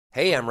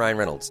Hey, I'm Ryan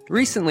Reynolds.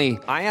 Recently,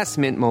 I asked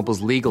Mint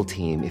Mobile's legal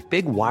team if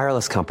big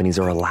wireless companies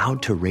are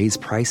allowed to raise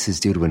prices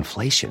due to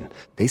inflation.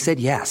 They said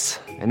yes.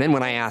 And then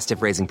when I asked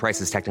if raising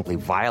prices technically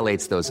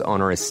violates those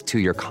onerous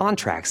two-year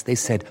contracts, they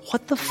said,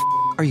 "What the f***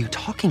 are you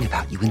talking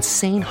about, you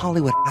insane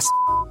Hollywood ass?"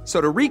 So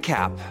to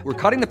recap, we're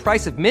cutting the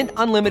price of Mint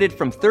Unlimited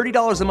from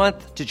 $30 a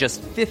month to just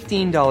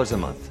 $15 a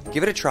month.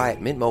 Give it a try at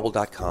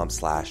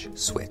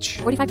mintmobile.com/switch.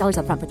 $45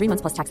 up front for 3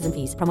 months plus taxes and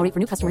fees. Promo rate for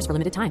new customers for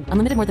limited time.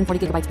 Unlimited more than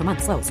 40 gigabytes per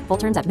month. Slows full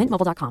terms at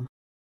mintmobile.com.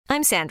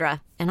 I'm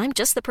Sandra, and I'm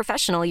just the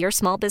professional your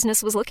small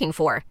business was looking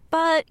for.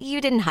 But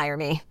you didn't hire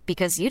me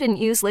because you didn't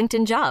use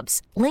LinkedIn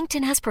Jobs.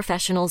 LinkedIn has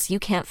professionals you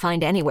can't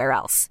find anywhere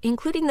else,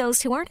 including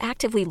those who aren't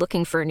actively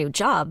looking for a new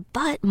job,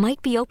 but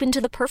might be open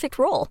to the perfect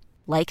role,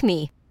 like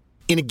me.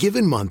 In a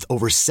given month,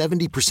 over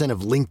 70%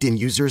 of LinkedIn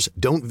users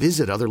don't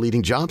visit other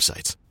leading job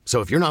sites. So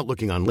if you're not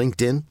looking on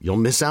LinkedIn, you'll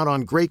miss out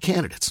on great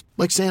candidates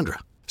like Sandra.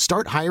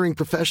 Start hiring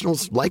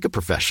professionals like a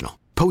professional.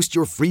 Post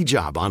your free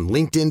job on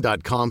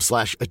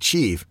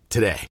linkedin.com/achieve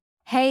today.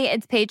 Hey,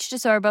 it's Paige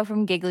DeSorbo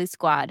from Giggly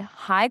Squad.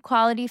 High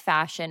quality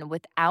fashion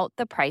without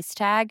the price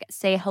tag.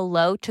 Say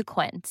hello to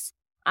Quince.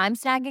 I'm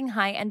snagging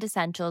high-end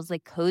essentials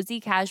like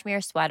cozy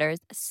cashmere sweaters,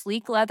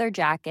 sleek leather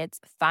jackets,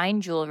 fine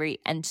jewelry,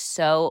 and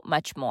so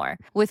much more.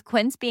 With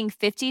Quince being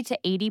 50 to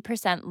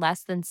 80%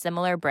 less than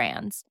similar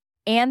brands.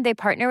 And they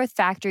partner with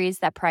factories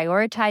that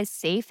prioritize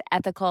safe,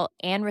 ethical,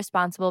 and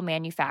responsible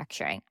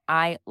manufacturing.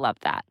 I love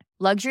that.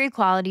 Luxury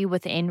quality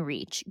within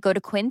reach. Go to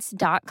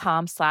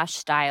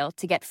quince.com/style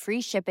to get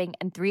free shipping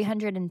and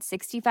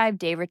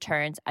 365-day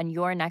returns on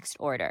your next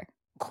order.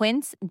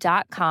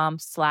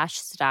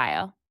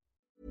 Quince.com/style.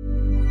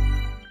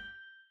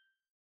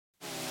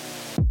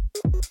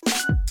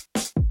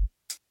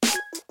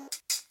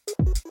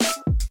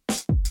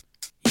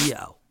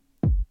 Yo.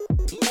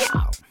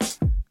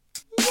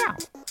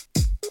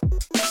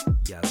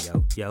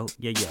 Yo. Yo.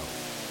 Yo.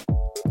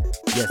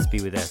 Yes, be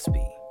with SB.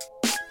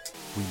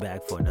 We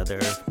back for another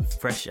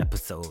fresh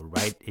episode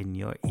right in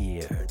your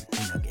ear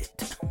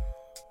nugget.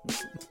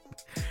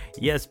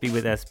 Yes, be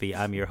with SB.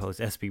 I'm your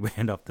host, SB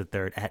Randolph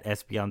III, at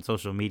SB on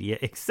social media,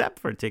 except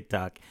for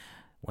TikTok,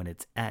 when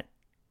it's at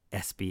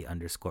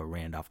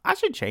SB_Randolph. I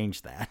should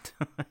change that.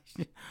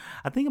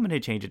 I think I'm going to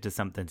change it to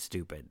something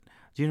stupid.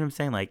 Do you know what I'm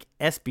saying? Like,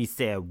 SB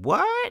said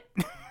what?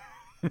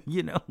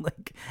 You know,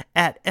 like,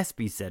 at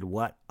SB said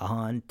what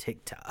on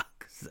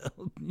TikTok.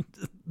 So,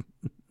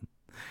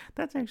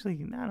 that's actually,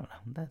 I don't know.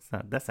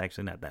 That's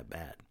actually not that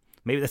bad.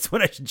 Maybe that's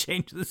what I should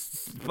change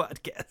this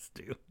podcast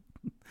to.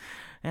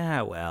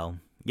 Ah, well.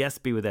 Yes,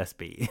 be with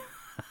SB.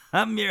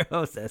 I'm your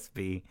host,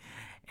 SB.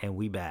 And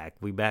we back.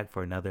 We back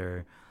for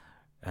another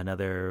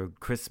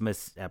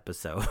Christmas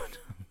episode.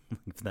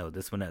 No,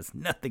 this one has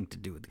nothing to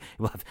do with, it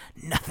will have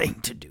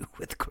nothing to do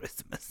with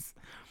Christmas.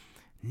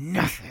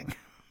 Nothing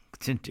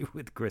to do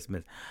with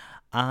Christmas.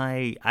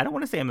 I don't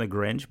want to say I'm the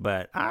Grinch,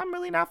 but I'm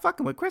really not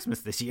fucking with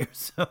Christmas this year.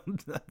 So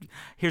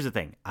here's the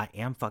thing. I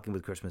am fucking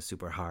with Christmas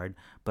super hard,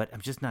 but I'm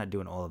just not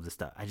doing all of the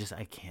stuff. I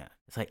can't.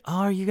 It's like, oh,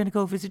 are you going to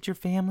go visit your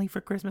family for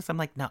Christmas? I'm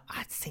like, no,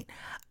 I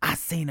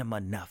seen them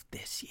enough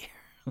this year.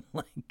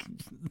 Like,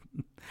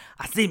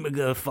 I seen my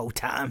girl 4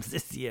 times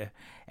this year.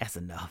 That's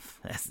enough.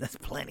 That's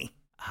plenty.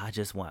 I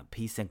just want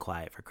peace and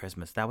quiet for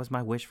Christmas. That was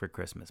my wish for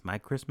Christmas. My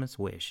Christmas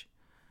wish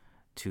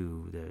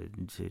to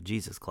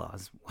Jesus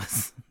Claus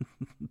was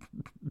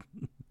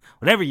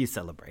whatever you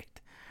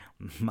celebrate.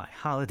 My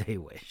holiday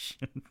wish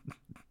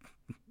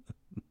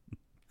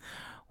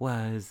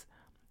was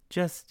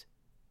just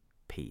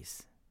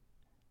peace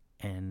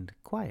and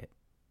quiet.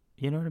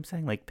 You know what I'm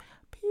saying? Like,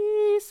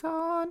 peace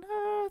on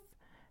earth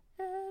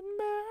and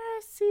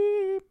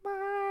mercy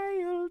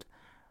mild,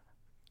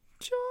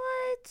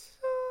 joy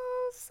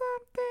to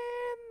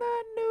something,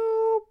 the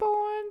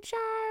newborn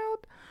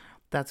child.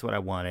 That's what I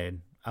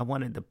wanted. I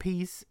wanted the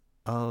peace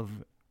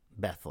of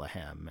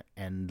Bethlehem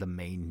and the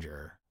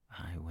manger.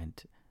 I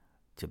went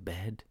to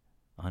bed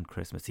on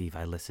Christmas Eve.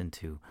 I listened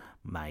to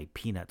my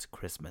Peanuts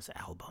Christmas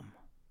album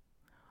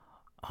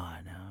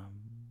on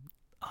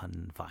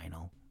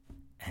vinyl,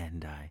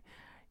 and I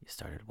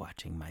started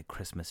watching my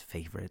Christmas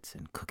favorites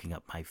and cooking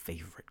up my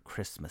favorite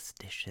Christmas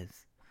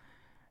dishes,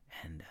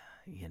 and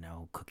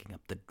cooking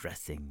up the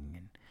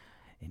dressing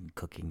and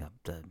cooking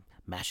up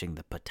mashing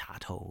the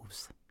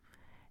potatoes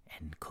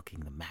and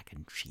cooking the mac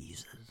and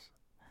cheeses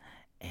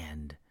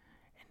and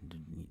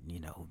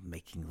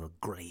making the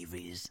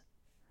gravies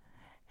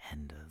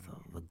and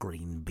the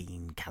green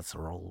bean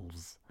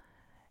casseroles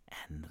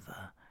and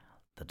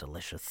the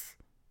delicious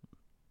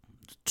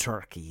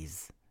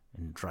turkeys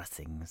and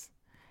dressings,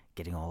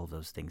 getting all of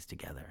those things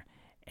together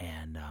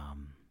and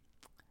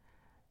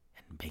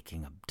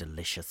making a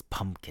delicious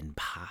pumpkin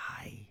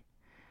pie.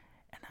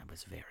 And I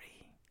was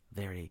very,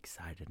 very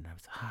excited, and I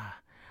was,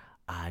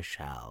 I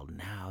shall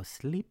now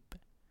sleep,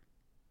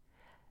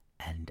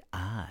 and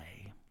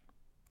I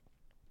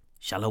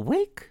shall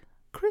awake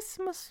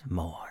Christmas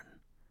morn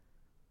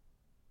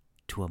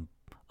to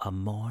a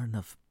morn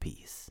of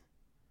peace.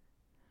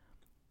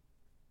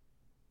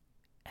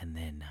 And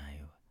then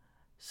I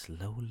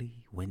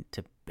slowly went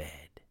to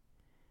bed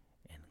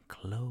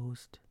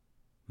closed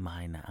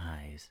mine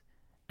eyes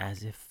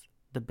as if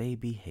the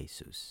baby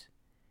Jesus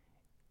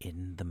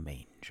in the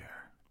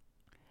manger.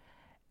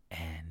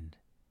 And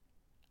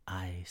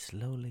I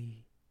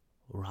slowly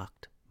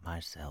rocked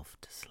myself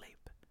to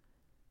sleep,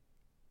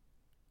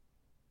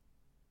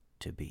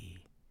 to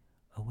be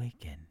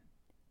awakened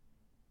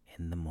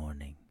in the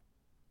morning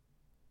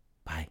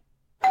by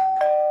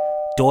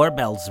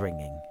doorbells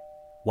ringing.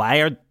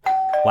 Why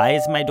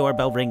is my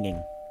doorbell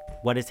ringing?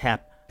 What is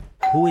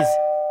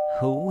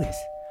who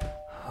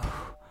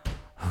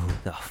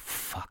the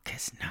fuck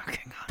is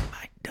knocking on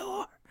my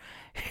door?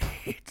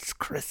 It's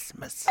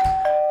Christmas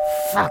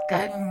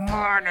fucking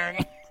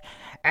morning,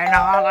 and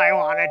all I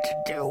wanted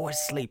to do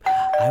was sleep.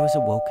 I was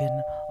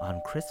awoken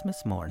on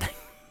Christmas morning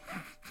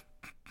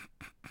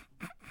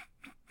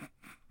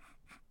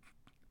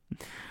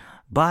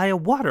by a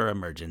water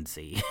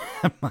emergency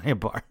at my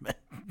apartment.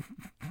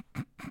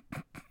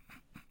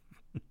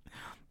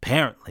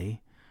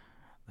 Apparently,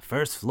 the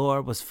first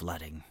floor was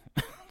flooding.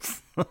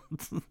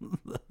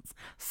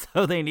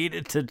 So they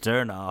needed to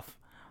turn off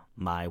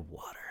my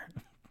water.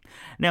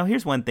 Now,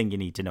 here's one thing you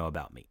need to know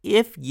about me.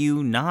 If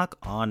you knock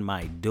on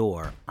my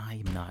door,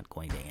 I'm not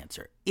going to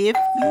answer. If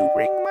you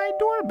ring my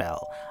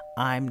doorbell,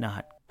 I'm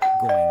not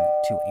going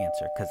to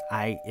answer. Because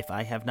if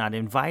I have not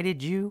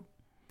invited you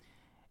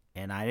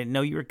and I didn't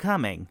know you were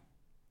coming,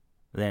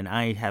 then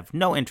I have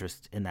no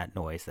interest in that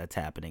noise that's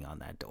happening on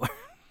that door.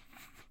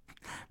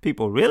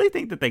 People really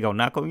think that they go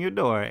knock on your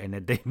door and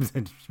that they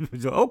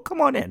oh,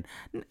 come on in.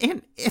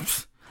 And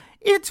it's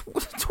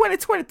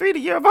 2023, the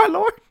year of our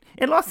Lord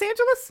in Los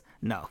Angeles?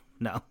 No,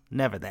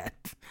 never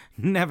that.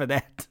 Never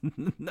that.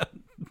 No.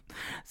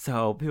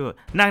 So people,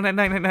 knock, knock,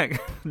 knock, knock, knock,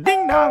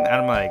 ding dong. And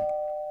I'm like,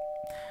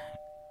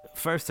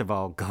 first of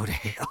all, go to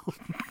hell.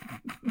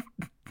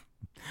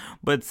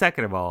 But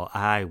second of all,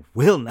 I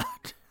will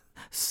not.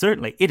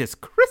 Certainly, it is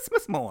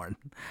Christmas morn.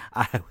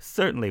 I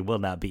certainly will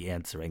not be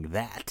answering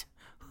that,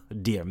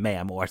 dear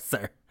ma'am or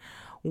sir.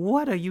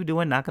 What are you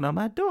doing knocking on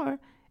my door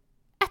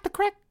at the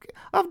crack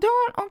of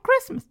dawn on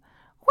Christmas?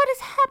 What is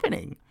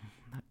happening?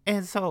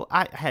 And so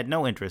I had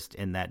no interest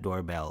in that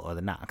doorbell or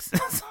the knocks.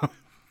 So,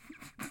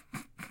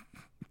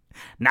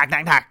 knock,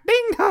 knock, knock,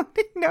 ding dong,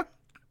 ding dong.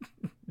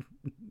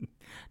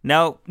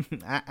 No,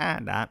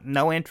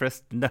 no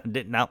interest. No,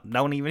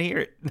 don't even hear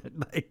it.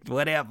 Like,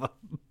 whatever.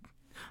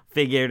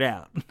 Figure it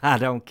out. I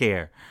don't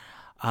care.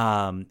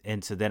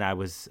 And so then it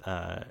was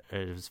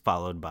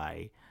followed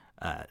by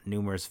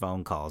numerous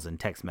phone calls and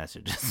text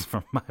messages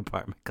from my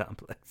apartment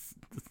complex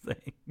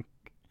saying,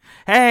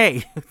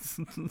 hey,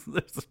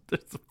 there's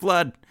a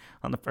flood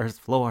on the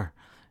first floor.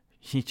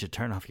 You should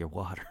turn off your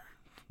water.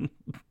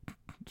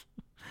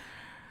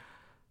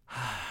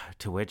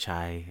 To which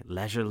I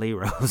leisurely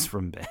rose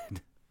from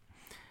bed,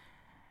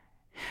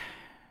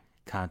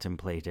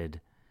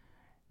 contemplated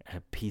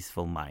a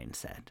peaceful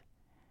mindset,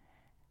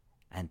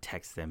 and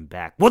text them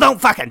back. Well,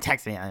 don't fucking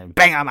text me and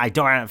bang on my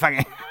door on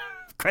fucking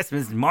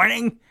Christmas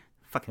morning.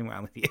 Fucking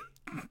wrong with you?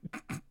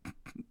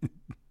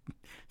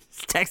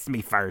 Just text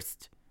me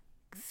first.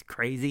 It's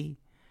crazy.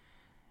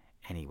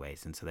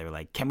 Anyways, and so they were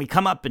like, can we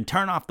come up and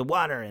turn off the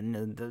water in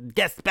the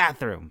guest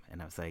bathroom?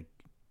 And I was like,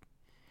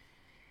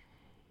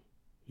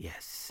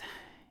 yes,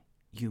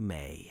 you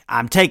may.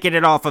 I'm taking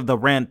it off of the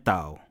rent,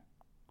 though.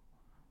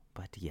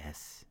 But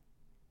yes,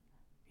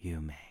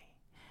 you may.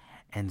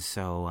 And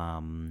so,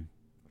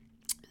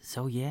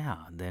 yeah,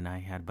 then I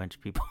had a bunch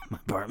of people in my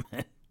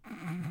apartment.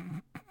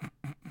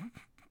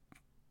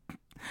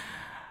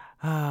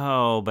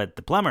 Oh, but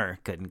the plumber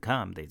couldn't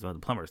come. The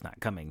plumber's not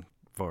coming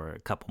for a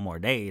couple more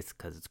days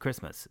because it's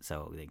Christmas.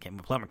 So the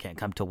plumber can't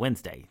come till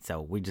Wednesday.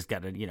 So we just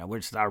got to, we're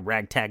just our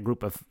ragtag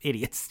group of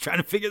idiots trying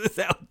to figure this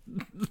out.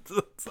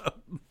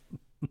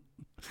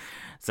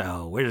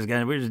 So we're just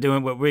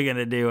doing what we're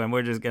gonna do, and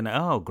we're just gonna.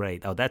 Oh,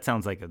 great! Oh, this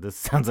sounds like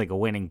a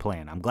winning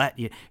plan. I'm glad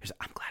I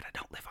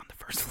don't live on the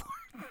first floor.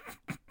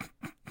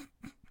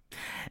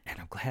 And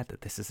I'm glad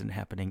that this isn't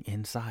happening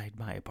inside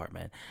my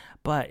apartment.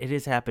 But it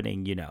is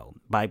happening,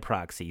 by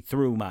proxy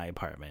through my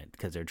apartment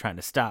because they're trying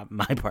to stop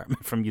my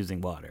apartment from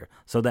using water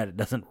so that it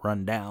doesn't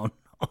run down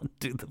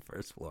onto the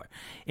first floor.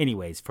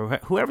 Anyways, for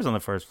whoever's on the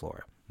first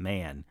floor,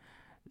 man,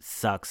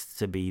 sucks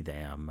to be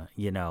them.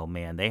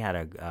 Man, they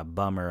had a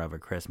bummer of a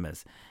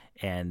Christmas.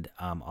 And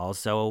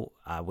also,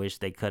 I wish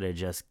they could have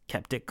just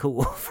kept it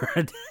cool for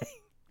a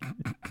day.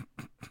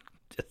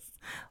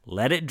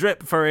 Let it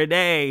drip for a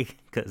day,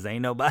 because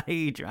ain't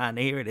nobody trying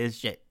to hear this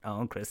shit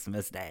on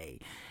Christmas Day.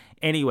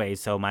 Anyway,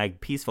 so my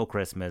peaceful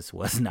Christmas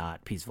was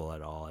not peaceful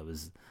at all. It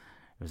was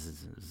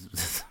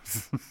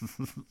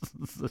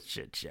a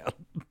shit show.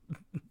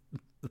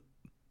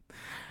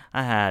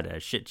 I had a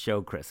shit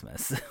show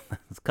Christmas.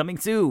 It's coming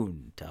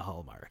soon to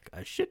Hallmark.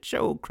 A shit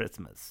show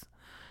Christmas.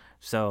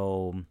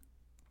 So,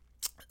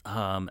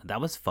 that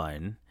was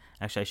fun.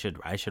 Actually,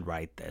 I should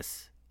write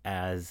this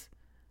as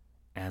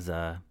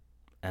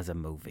a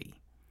movie,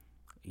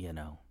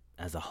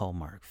 as a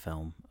Hallmark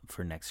film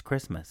for next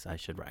Christmas. I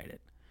should write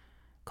it.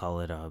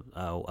 Call it a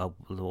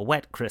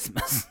wet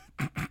Christmas.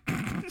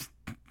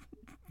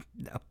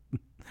 No.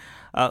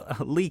 A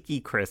leaky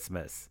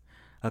Christmas.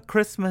 A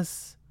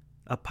Christmas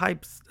of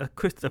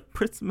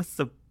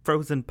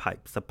frozen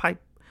pipes.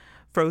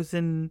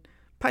 Frozen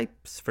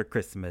pipes for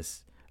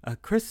Christmas. A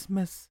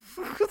Christmas.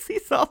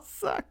 These all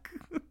suck.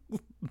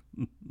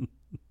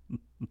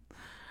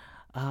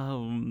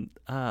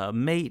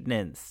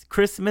 Maintenance.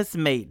 Christmas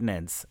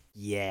maintenance.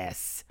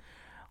 Yes.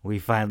 We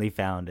finally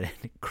found it.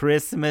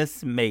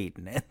 Christmas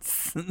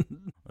maintenance.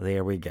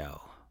 There we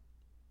go.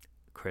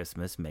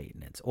 Christmas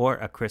maintenance. Or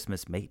a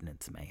Christmas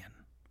maintenance man.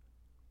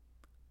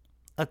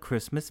 A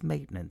Christmas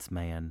maintenance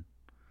man.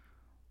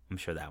 I'm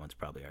sure that one's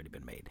probably already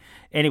been made.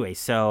 Anyway,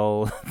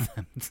 so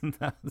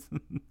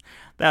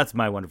that's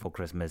my wonderful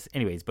Christmas.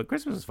 Anyways, but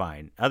Christmas was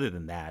fine. Other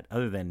than,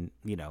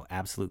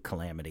 absolute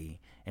calamity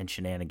and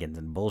shenanigans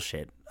and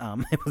bullshit,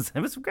 it was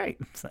great.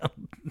 So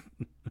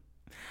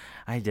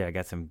I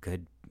got some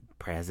good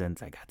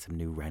presents. I got some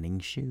new running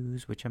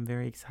shoes, which I'm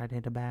very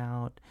excited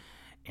about.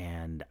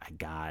 And I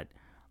got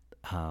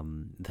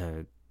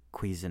the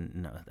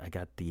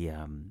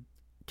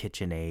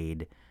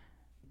KitchenAid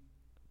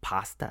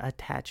pasta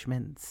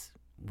attachments,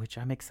 which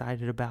I'm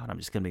excited about. I'm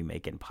just going to be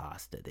making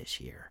pasta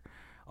this year.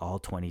 All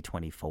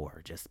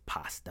 2024, just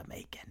pasta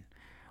making.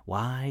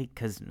 Why?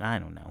 Because, I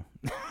don't know.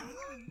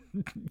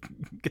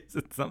 Because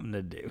it's something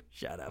to do.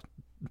 Shut up.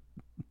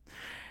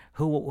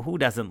 Who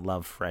doesn't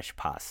love fresh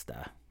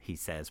pasta? He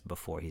says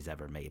before he's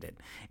ever made it.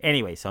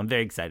 Anyway, so I'm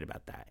very excited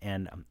about that.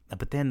 And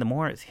but then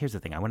here's the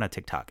thing. I went on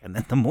TikTok, and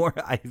then the more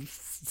I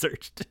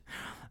searched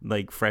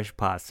like fresh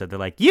pasta, they're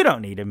like, you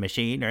don't need a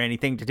machine or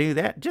anything to do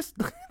that. Just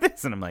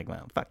this. And I'm like,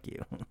 well, fuck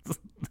you.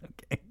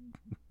 Okay.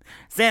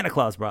 Santa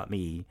Claus brought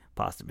me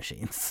pasta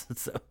machines,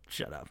 so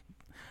shut up.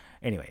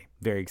 Anyway,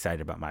 very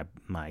excited about my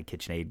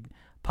KitchenAid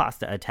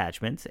pasta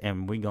attachments,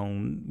 and we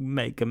gonna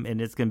make them,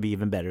 and it's gonna be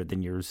even better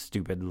than your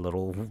stupid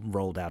little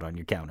rolled out on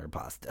your counter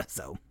pasta.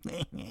 So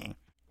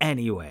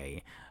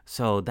anyway,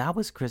 so that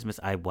was Christmas.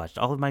 I watched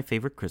all of my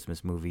favorite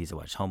Christmas movies. I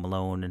watched Home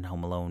Alone and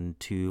Home Alone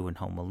 2 and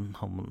Home Alone,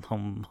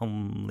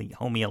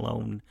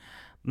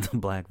 the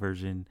black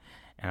version,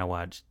 and I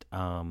watched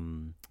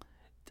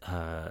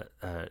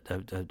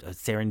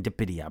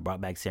Serendipity. I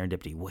brought back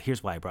Serendipity. Well,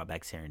 here's why I brought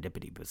back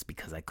Serendipity, was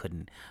because I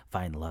couldn't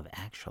find Love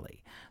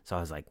Actually. So I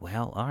was like,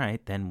 well, all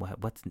right, then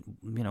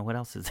what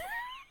else is there?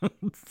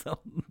 So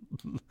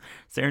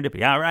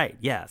Serendipity. All right,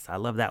 yes, I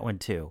love that one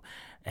too.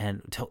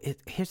 And so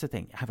here's the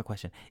thing. I have a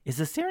question. Is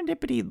the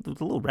Serendipity, the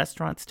little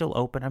restaurant, still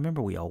open? I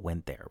remember we all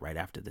went there right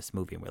after this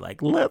movie, and we're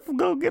like, let's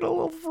go get a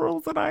little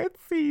frozen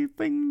icy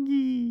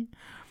thingy.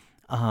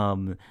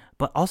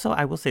 But also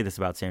I will say this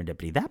about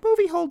Serendipity. That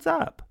movie holds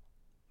up.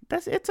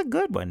 It's a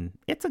good one.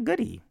 It's a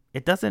goodie.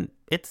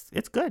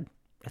 It's good.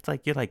 It's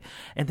like, you're like,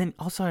 and then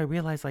also I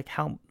realized like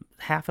how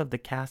half of the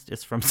cast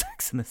is from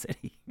Sex and the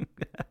City.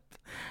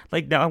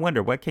 Like, now I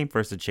wonder, what came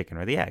first, the chicken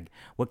or the egg?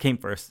 What came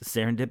first,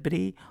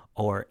 Serendipity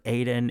or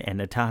Aiden and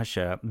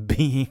Natasha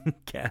being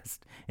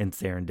cast in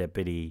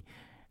Serendipity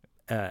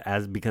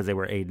because they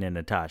were Aiden and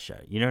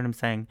Natasha? You know what I'm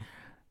saying?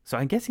 So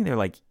I'm guessing they're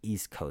like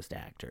East Coast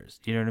actors.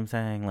 You know what I'm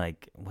saying?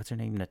 Like, what's her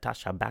name?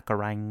 Natasha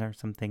Baccarin or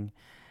something.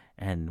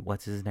 And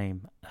what's his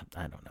name?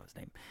 I don't know his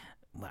name.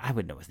 Well, I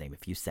would know his name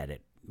if you said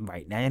it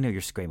right now. I know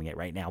you're screaming it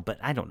right now, but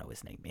I don't know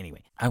his name.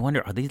 Anyway, I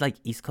wonder, are these like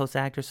East Coast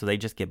actors? So they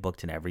just get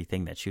booked in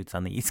everything that shoots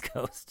on the East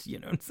Coast. You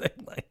know what I'm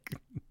saying? Like,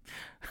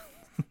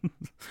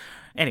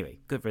 anyway,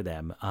 good for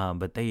them.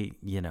 But they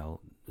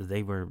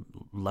were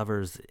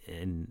lovers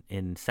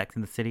in Sex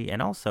and the City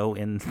and also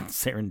in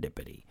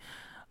Serendipity.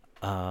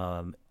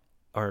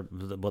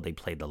 They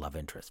played the love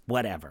interest,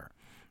 whatever.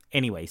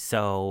 Anyway,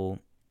 so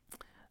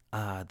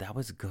that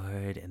was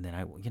good. And then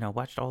I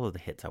watched all of the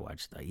hits. I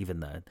watched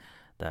even the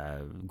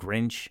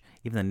Grinch,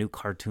 even the new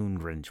cartoon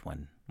Grinch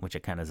one, which I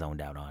kind of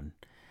zoned out on.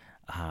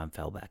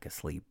 Fell back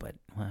asleep, but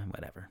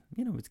whatever.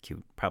 It's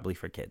cute, probably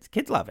for kids.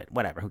 Kids love it.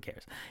 Whatever, who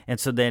cares? And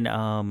so then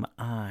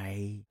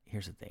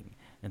here's the thing.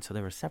 And so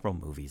there were several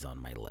movies on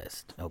my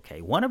list.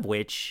 Okay, one of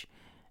which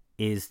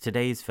is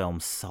today's film,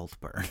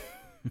 Saltburn.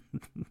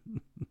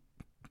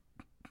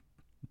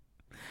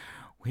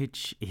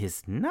 Which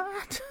is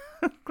not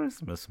a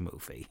Christmas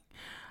movie.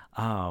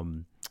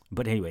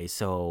 But anyway,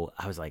 so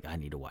I was like, I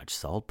need to watch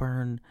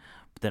Saltburn.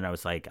 But then I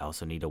was like, I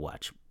also need to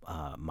watch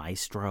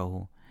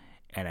Maestro,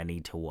 and I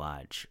need to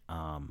watch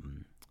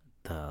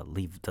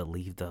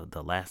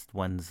the last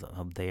ones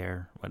up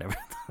there, whatever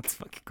that's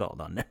fucking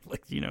called on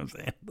Netflix. You know what I'm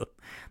saying?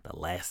 The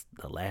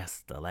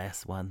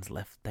last ones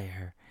left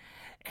there,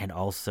 and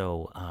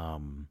also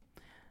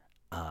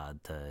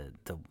the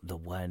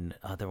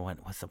other one,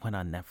 what's the one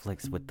on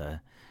Netflix with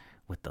the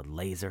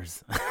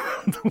lasers?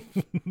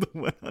 The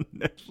one on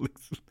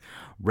Netflix,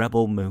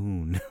 Rebel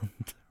Moon.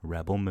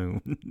 Rebel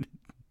Moon.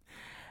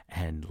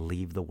 And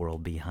Leave the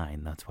World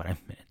Behind. That's what I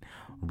meant.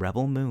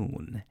 Rebel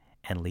Moon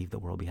and Leave the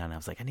World Behind. I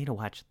was like, I need to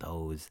watch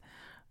those.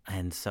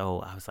 And so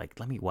I was like,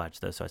 let me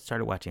watch those. So I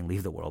started watching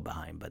Leave the World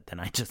Behind, but then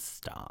I just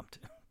stopped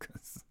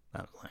because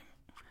I was like,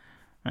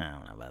 I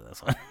don't know about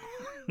this one.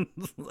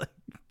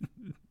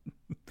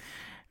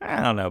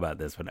 I don't know about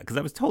this one, because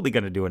I was totally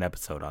going to do an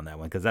episode on that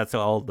one, because that's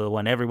all the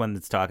one everyone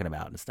that's talking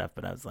about and stuff.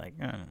 But I was like,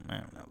 I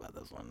don't know about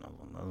this one.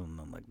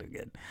 Doesn't look too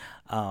good.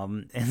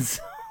 And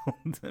so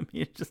I mean,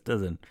 it just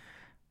doesn't.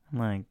 I'm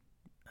like,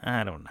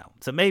 I don't know.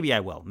 So maybe I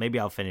will. Maybe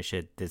I'll finish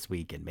it this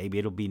week, and maybe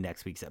it'll be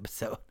next week's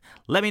episode.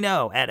 Let me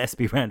know at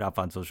SB Randolph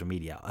on social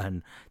media,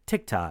 on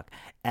TikTok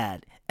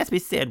at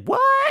SB said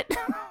what.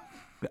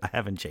 I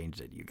haven't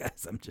changed it, you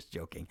guys. I'm just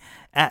joking.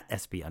 At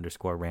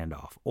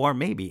SB_Randolph, or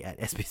maybe at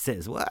SB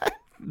says what.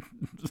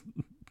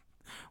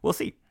 We'll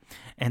see.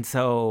 And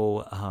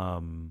so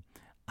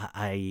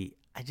I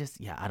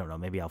I don't know.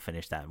 Maybe I'll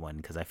finish that one,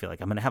 because I feel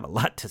like I'm going to have a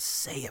lot to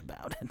say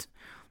about it,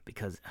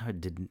 because I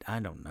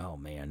don't know,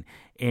 man.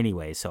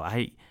 Anyway, so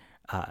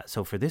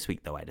so for this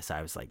week, though, I decided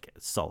I was like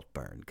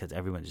Saltburn, because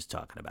everyone's just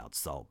talking about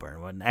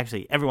Saltburn. When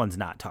actually everyone's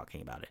not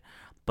talking about it.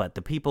 But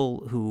the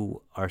people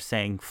who are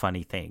saying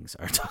funny things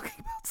are talking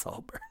about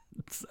Saltburn.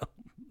 So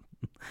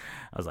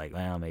I was like,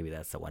 well, maybe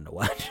that's the one to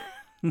watch.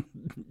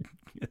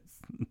 Yes.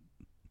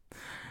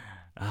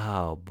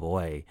 Oh,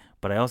 boy.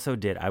 But I will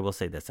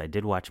say this, I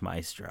did watch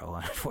Maestro,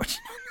 unfortunately.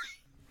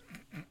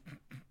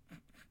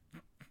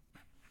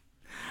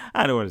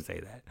 I don't want to say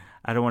that.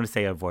 I don't want to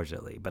say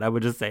unfortunately, but I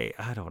would just say,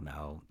 I don't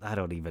know. I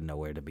don't even know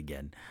where to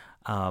begin.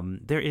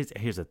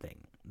 Here's the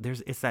thing.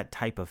 It's that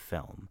type of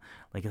film,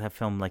 like that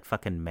film, like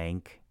fucking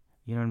Mank.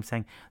 You know what I'm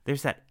saying?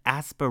 There's that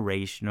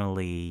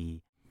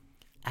aspirationally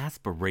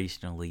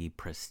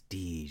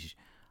prestige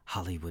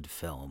Hollywood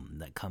film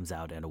that comes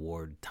out at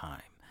award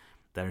time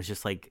that is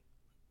just like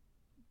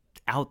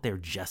out there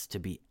just to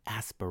be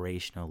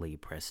aspirationally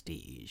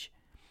prestige,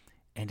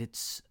 and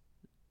it's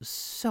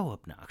so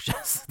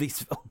obnoxious.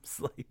 These films,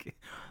 like,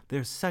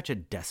 there's such a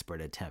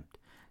desperate attempt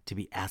to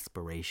be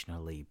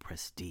aspirationally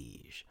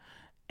prestige,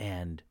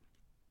 and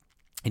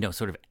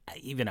sort of,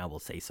 even I will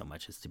say so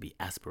much as to be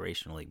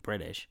aspirationally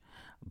British,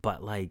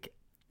 but like,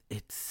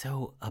 it's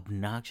so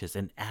obnoxious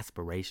and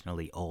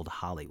aspirationally old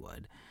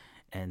Hollywood.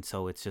 And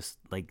so it's just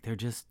like, they're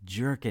just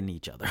jerking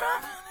each other.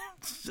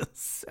 It's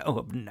just so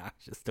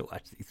obnoxious to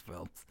watch these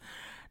films.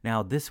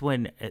 Now, this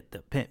one,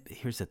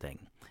 here's the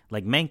thing.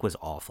 Like, Mank was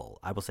awful.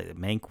 I will say that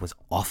Mank was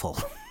awful.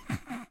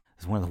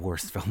 It's one of the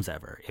worst films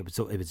ever. It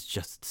was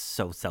just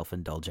so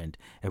self-indulgent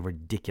and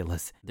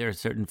ridiculous. There are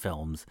certain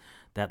films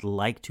that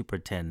like to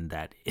pretend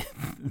that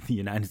the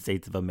United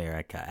States of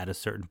America at a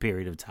certain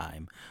period of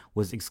time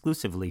was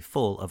exclusively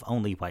full of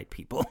only white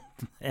people.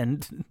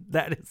 And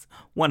that is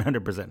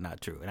 100% not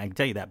true. And I can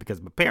tell you that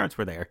because my parents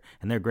were there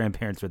and their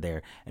grandparents were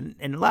there. And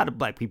a lot of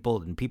black people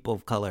and people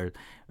of color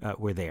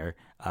were there.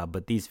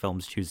 But these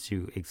films choose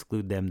to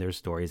exclude them, their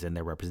stories, and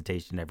their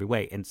representation in every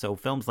way. And so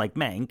films like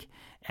Mank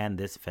and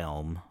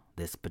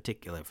this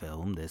particular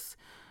film, this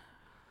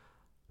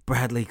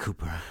Bradley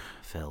Cooper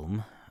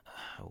film,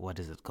 what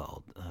is it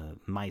called?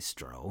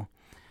 Maestro,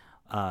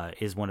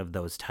 is one of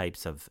those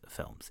types of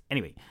films.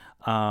 Anyway,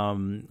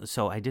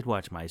 so I did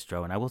watch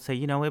Maestro, and I will say,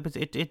 it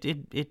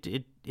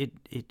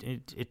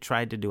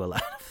tried to do a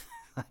lot of,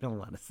 I don't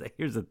want to say,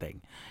 here's the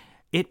thing.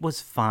 It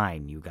was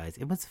fine, you guys.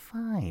 It was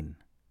fine.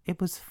 It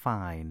was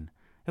fine.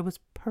 It was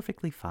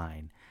perfectly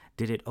fine.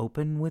 Did it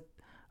open with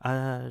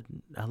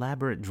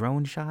elaborate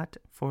drone shot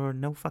for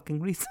no fucking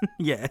reason?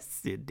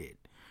 Yes, it did.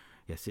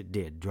 Yes, it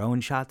did.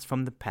 Drone shots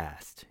from the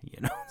past,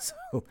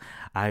 So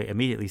I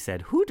immediately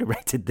said, who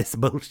directed this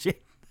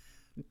bullshit?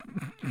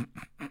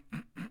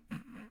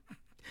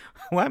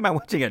 Why am I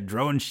watching a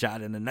drone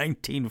shot in the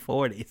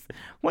 1940s?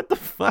 What the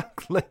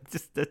fuck? Like,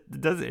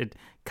 it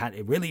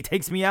really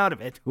takes me out of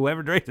it.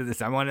 Whoever directed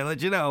this, I want to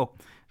let you know.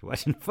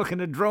 Watching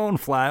fucking a drone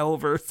fly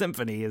over a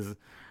symphony is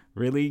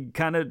really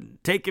kind of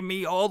taking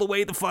me all the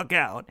way the fuck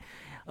out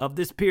of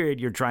this period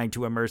you're trying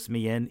to immerse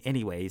me in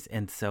anyways.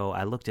 And so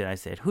I looked at it, I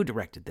said, who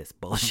directed this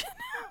bullshit?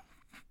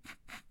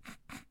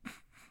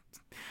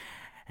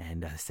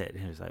 And I said,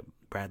 it was like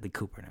Bradley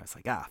Cooper. And I was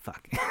like,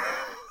 fuck.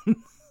 I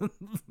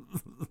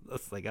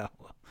was like, oh,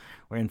 well,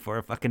 we're in for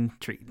a fucking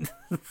treat.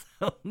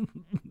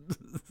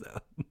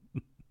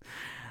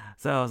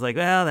 So I was like,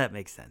 well, that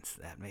makes sense.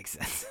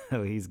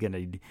 So he's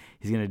gonna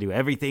do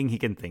everything he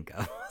can think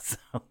of.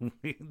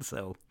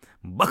 So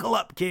buckle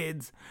up,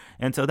 kids.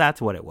 And so that's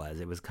what it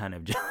was. It was kind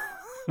of just,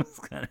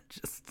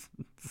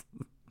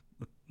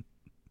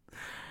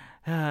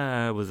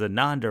 it was a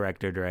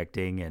non-director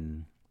directing,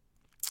 and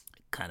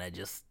kind of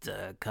just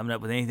coming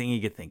up with anything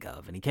he could think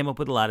of. And he came up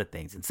with a lot of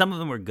things, and some of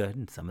them were good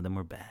and some of them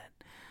were bad.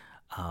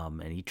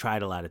 And he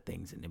tried a lot of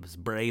things, and it was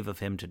brave of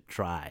him to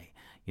try.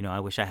 I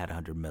wish I had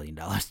 $100 million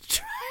to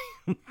try.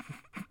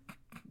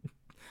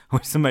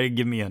 Or somebody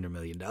give me $100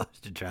 million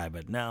to try,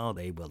 but no,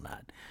 they will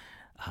not.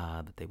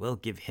 But they will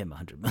give him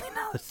 $100 million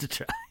to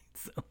try.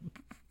 So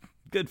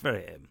good for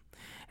him.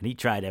 And he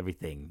tried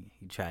everything.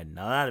 And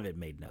a lot of it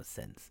made no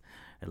sense.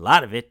 And a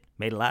lot of it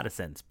made a lot of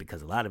sense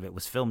because a lot of it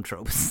was film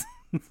tropes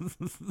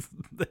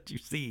that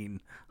you've seen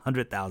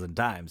 100,000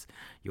 times.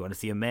 You want to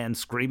see a man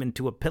scream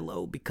into a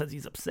pillow because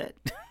he's upset?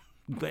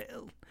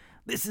 Well,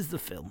 this is the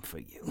film for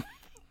you.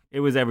 It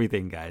was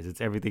everything, guys.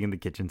 It's everything in the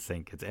kitchen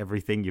sink. It's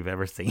everything you've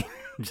ever seen,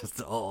 just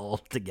all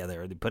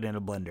together. They put it in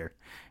a blender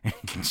and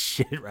you can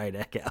shit it right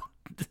back out.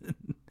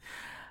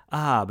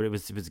 But it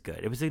was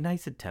good. It was a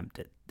nice attempt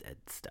at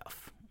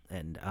stuff.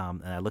 And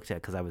I looked at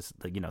it because I was,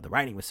 the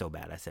writing was so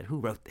bad. I said, who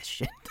wrote this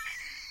shit?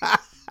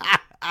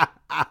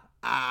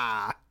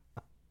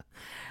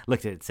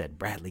 Looked at it, said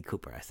Bradley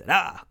Cooper. I said,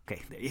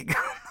 okay, there you go.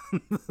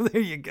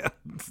 There you go.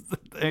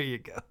 There you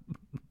go.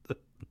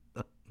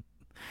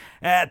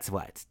 That's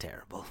why it's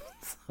terrible.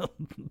 So,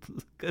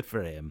 good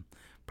for him.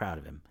 Proud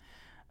of him.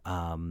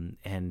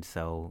 And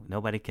so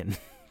nobody can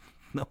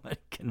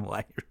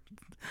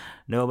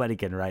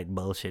write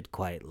bullshit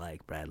quite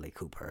like Bradley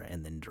Cooper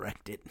and then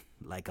direct it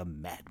like a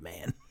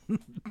madman.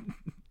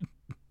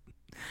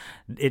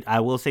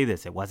 I will say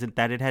this: it wasn't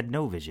that it had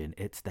no vision;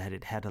 it's that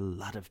it had a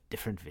lot of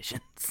different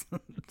visions.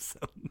 And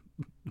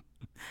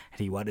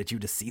he wanted you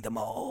to see them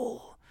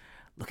all.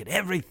 Look at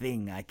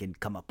everything I can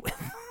come up with.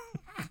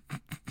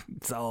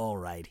 It's all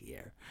right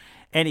here.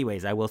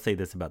 Anyways, I will say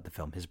this about the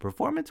film. His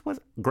performance was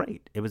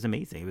great. It was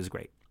amazing. It was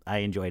great. I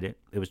enjoyed it.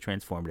 It was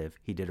transformative.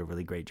 He did a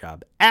really great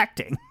job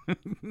acting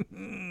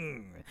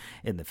in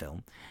the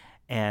film.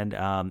 And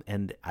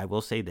I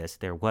will say this.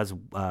 There was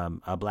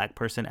a black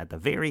person at the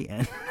very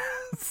end.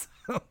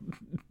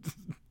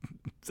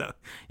 So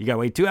you got to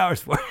wait 2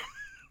 hours for it.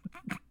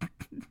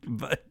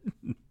 But,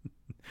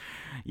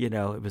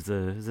 it was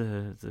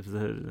a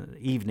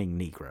evening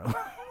Negro.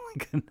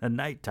 A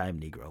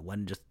nighttime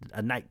Negro, just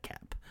a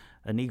nightcap,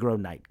 a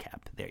Negro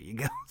nightcap. There you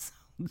go. So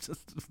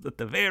just at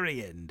the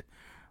very end,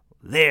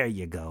 there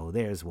you go.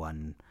 There's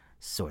one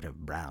sort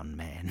of brown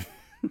man.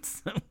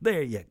 So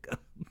there you go.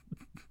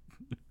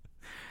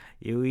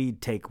 We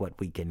take what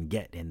we can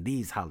get in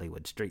these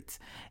Hollywood streets.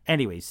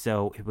 Anyway,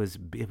 so it was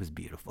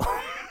beautiful.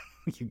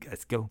 You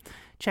guys go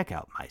check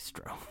out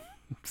Maestro.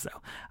 So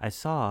I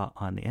saw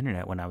on the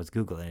internet when I was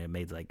Googling, it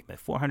made like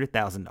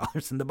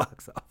 $400,000 in the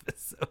box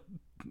office. So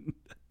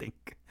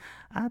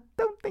I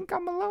don't think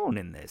I'm alone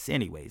in this.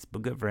 Anyways,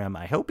 but good for him.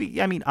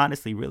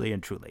 Honestly, really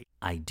and truly,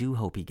 I do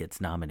hope he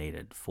gets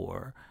nominated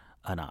for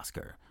an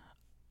Oscar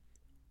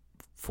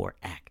for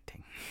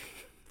acting.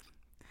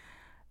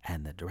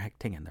 And the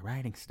directing and the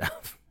writing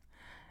stuff,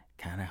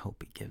 kind of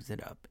hope he gives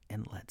it up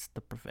and lets the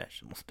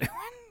professionals do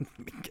it.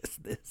 Because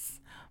this,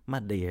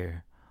 my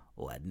dear,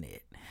 wasn't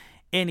it?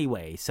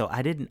 Anyway, so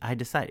I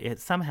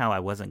decided somehow I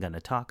wasn't going to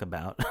talk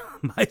about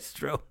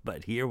Maestro,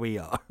 but here we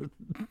are.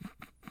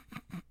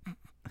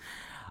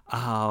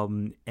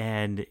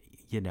 And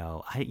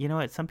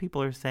what? Some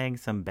people are saying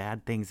some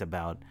bad things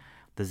about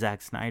the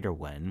Zack Snyder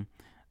one,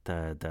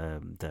 the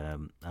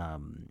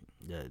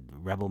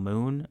Rebel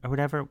Moon or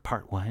whatever,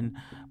 part 1.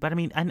 But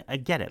I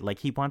get it. Like,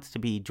 he wants to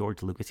be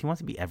George Lucas. He wants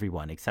to be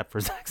everyone except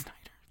for Zack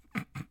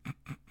Snyder.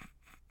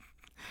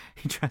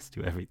 He tries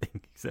to do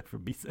everything except for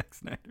be Zack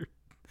Snyder.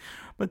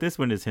 But this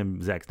one is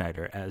him, Zack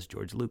Snyder, as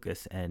George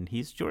Lucas, and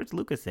he's George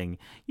Lucasing.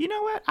 You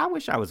know what? I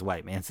wish I was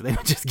white, man, so they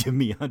would just give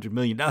me $100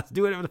 million to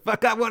do whatever the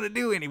fuck I want to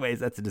do. Anyways,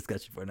 that's a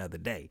discussion for another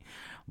day.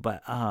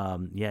 But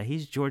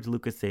he's George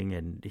Lucasing,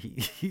 and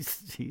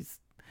he's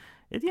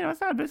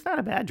it's not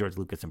a bad George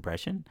Lucas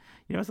impression.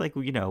 It's like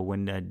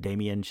when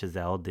Damien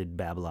Chazelle did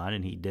Babylon,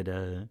 and he did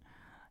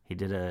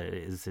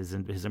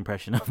his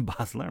impression of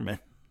Baz Luhrmann.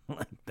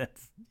 Like,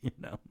 that's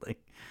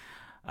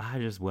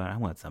I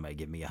want somebody to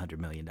give me $100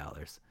 million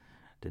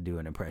to do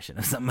an impression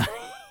of somebody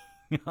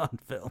on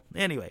film.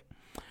 Anyway,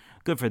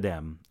 good for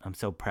them. I'm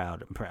so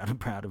proud of it.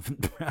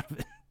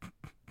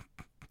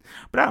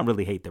 But I don't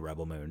really hate the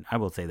Rebel Moon. I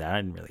will say that. I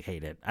didn't really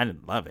hate it. I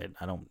didn't love it.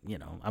 I don't,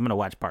 I'm going to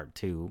watch part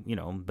 2,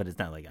 but it's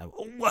not like, I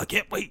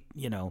can't wait,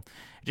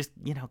 just,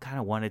 kind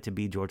of wanted to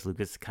be George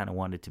Lucas, kind of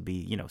wanted to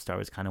be, Star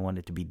Wars, kind of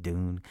wanted to be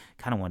Dune,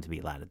 kind of wanted to be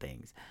a lot of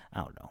things.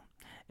 I don't know.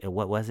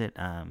 What was it?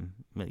 A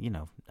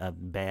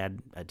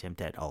bad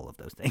attempt at all of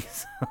those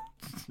things.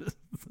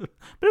 But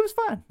it was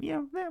fun.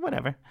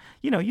 Whatever.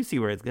 You see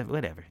where it's going.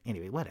 Whatever.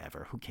 Anyway,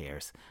 whatever. Who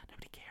cares?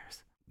 Nobody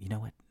cares. You know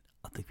what?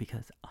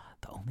 Because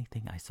the only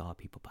thing I saw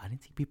I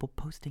didn't see people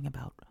posting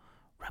about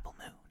Rebel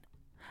Moon.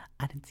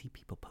 I didn't see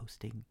people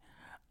posting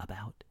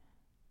about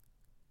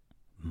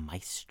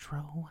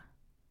Maestro.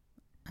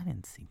 I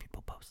didn't see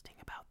people posting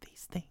about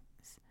these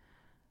things.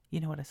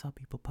 You know what I saw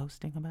people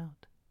posting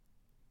about?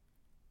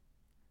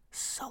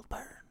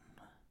 Saltburn.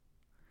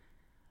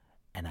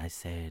 And I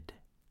said,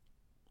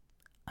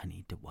 I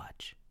need to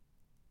watch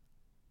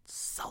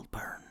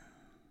Saltburn.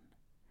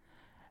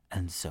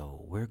 And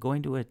so we're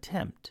going to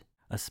attempt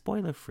a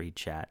spoiler-free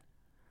chat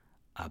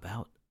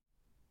about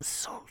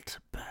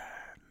Saltburn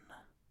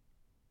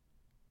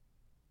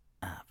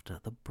after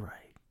the break.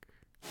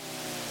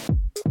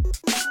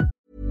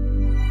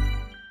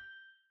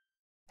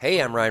 Hey,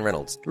 I'm Ryan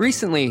Reynolds.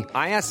 Recently,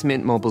 I asked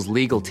Mint Mobile's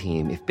legal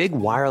team if big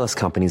wireless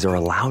companies are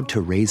allowed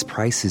to raise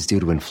prices due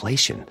to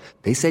inflation.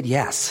 They said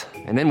yes.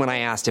 And then when I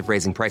asked if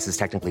raising prices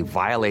technically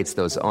violates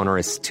those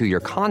onerous 2-year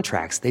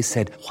contracts, they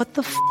said, "What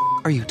the f***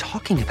 are you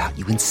talking about,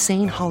 you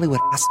insane Hollywood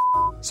ass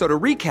f- So to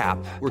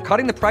recap, we're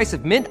cutting the price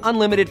of Mint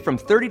Unlimited from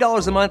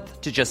 $30 a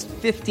month to just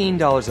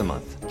 $15 a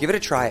month. Give it a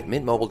try at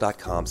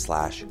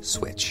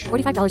mintmobile.com/switch.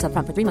 $45 up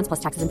front for 3 months plus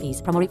taxes and fees.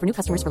 Promo rate for new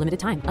customers for limited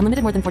time.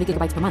 Unlimited more than 40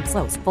 gigabytes per month.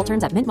 Slows full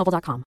terms at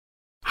mintmobile.com.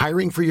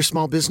 Hiring for your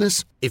small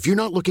business? If you're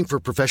not looking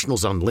for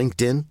professionals on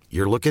LinkedIn,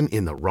 you're looking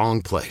in the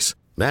wrong place.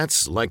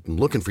 That's like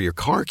looking for your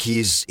car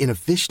keys in a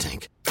fish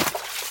tank.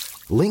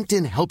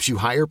 LinkedIn helps you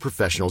hire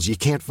professionals you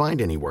can't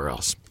find anywhere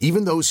else,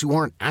 even those who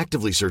aren't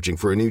actively searching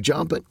for a new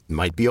job but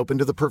might be open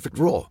to the perfect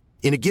role.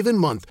 In a given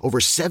month, over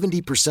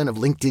 70% of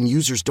LinkedIn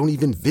users don't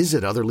even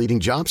visit other leading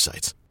job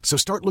sites. So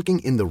start looking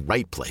in the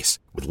right place.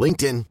 With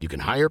LinkedIn, you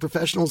can hire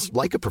professionals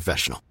like a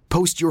professional.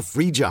 Post your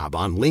free job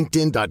on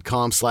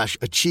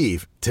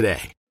linkedin.com/achieve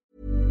today.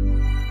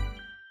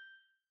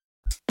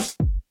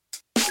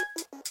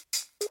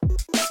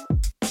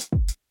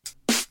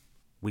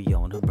 We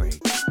on a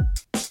break.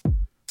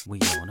 We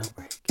on a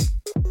break.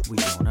 We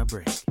on a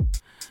break.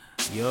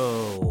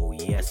 Yo,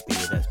 SB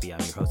with SB. I'm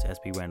your host,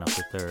 SB Randolph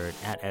III,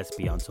 at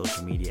SB on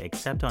social media,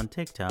 except on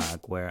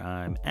TikTok, where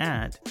I'm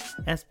at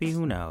SB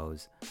Who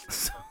Knows.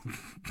 So,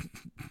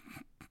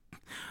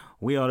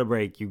 we on a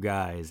break, you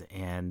guys.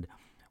 And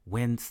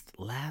when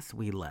last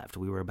we left,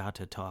 we were about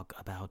to talk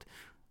about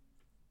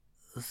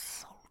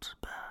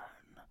Saltburn.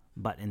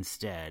 But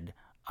instead,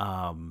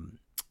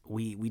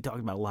 we talked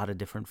about a lot of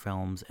different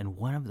films, and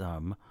one of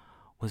them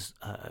was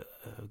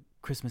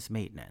Christmas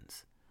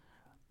Maintenance.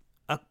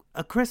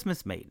 A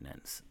Christmas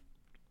Maintenance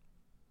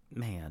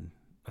man.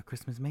 A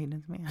Christmas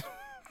Maintenance man?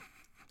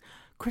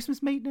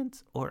 Christmas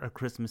Maintenance or a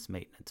Christmas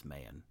Maintenance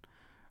man?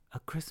 A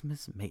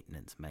Christmas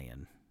Maintenance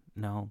man.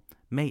 No,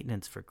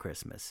 maintenance for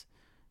Christmas.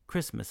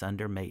 Christmas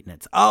under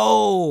maintenance.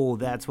 Oh,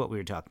 that's what we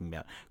were talking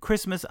about.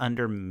 Christmas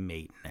under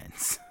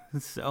maintenance.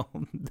 So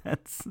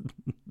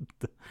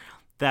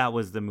that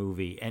was the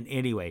movie. And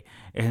anyway,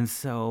 and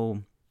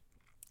so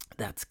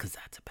that's because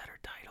that's a better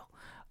title.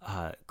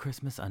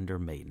 Christmas under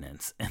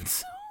maintenance. And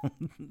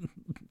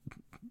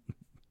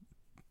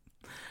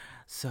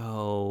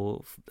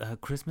so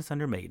Christmas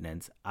under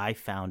maintenance, I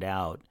found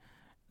out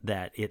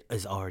that it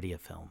is already a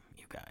film,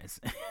 you guys,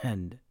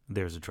 and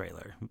there's a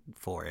trailer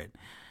for it.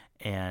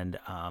 And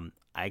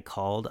I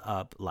called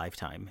up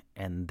Lifetime,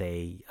 and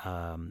they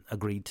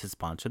agreed to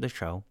sponsor the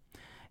show.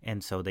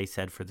 And so they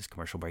said for this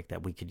commercial break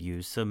that we could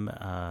use some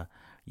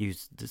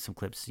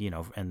clips,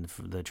 and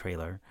the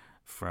trailer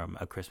from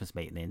A Christmas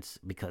Maintenance,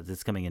 because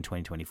it's coming in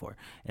 2024.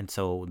 And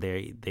so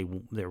they're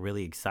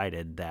really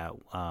excited that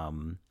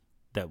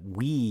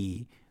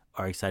we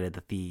are excited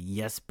that the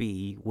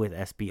YesB with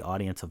SB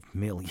audience of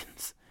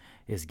millions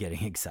is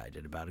getting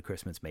excited about A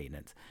Christmas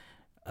Maintenance.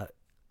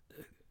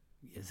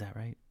 Is that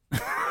right?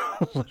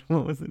 What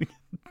was it again?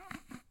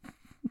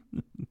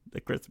 The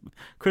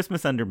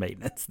Christmas under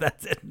maintenance.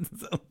 That's it.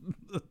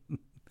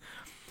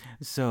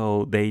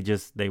 So they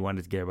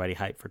wanted to get everybody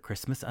hyped for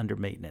Christmas Under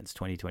Maintenance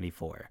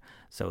 2024.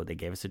 So they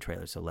gave us a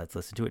trailer. So let's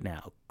listen to it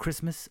now.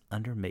 Christmas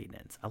Under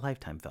Maintenance, a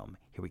Lifetime film.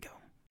 Here we go.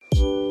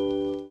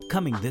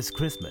 Coming this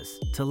Christmas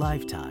to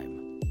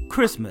Lifetime.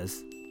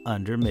 Christmas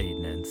Under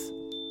Maintenance.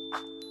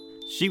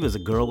 She was a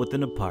girl with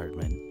an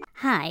apartment.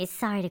 Hi,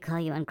 sorry to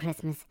call you on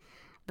Christmas,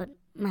 but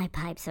my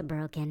pipes are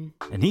broken.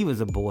 And he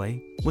was a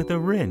boy with a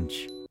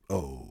wrench.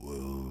 Oh,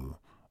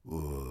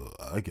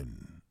 I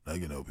can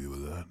help you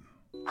with that.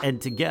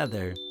 And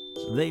together,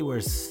 they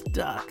were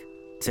stuck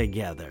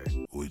together.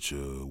 Which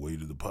way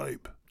to the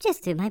pipe?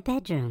 Just to my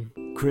bedroom.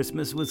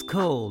 Christmas was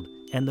cold,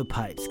 and the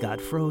pipes got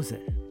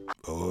frozen.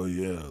 Oh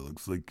yeah,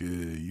 looks like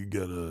you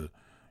got a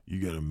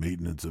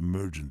maintenance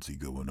emergency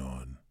going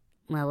on.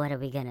 Well, what are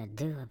we gonna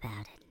do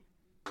about it?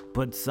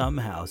 But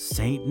somehow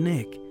Saint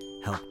Nick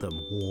helped them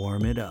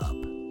warm it up.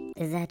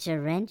 Is that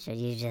your wrench, or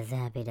you just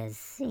happy to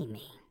see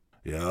me?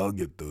 Yeah, I'll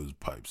get those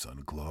pipes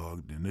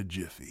unclogged in a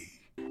jiffy.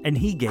 And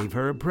he gave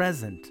her a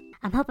present.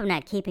 I hope I'm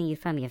not keeping you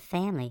from your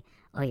family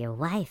or your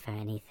wife or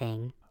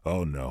anything.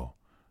 Oh, no.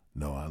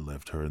 No, I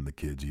left her and the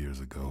kids years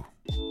ago.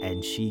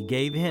 And she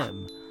gave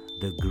him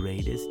the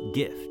greatest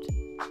gift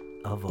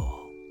of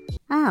all.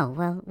 Oh,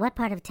 well, what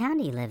part of town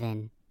do you live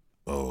in?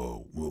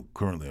 Oh, well,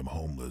 currently I'm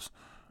homeless.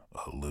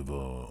 I live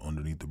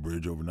underneath the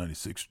bridge over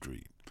 96th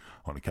Street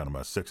on account of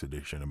my sex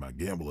addiction and my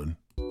gambling.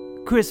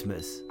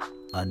 Christmas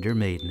Under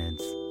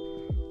Maintenance.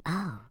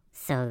 Oh,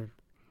 so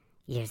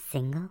you're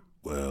single?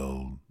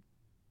 Well,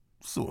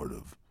 sort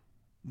of.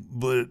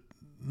 But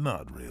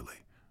not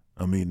really.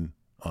 I mean,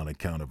 on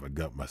account of I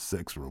got my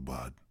sex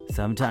robot.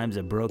 Sometimes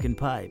a broken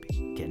pipe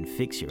can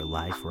fix your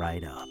life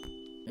right up.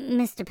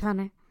 Mr.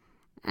 Plumber,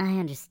 I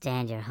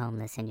understand you're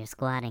homeless and you're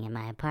squatting in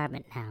my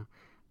apartment now,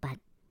 but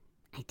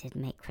I did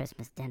make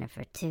Christmas dinner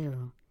for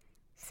two.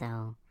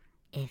 So,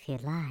 if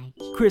you'd like...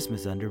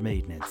 Christmas Under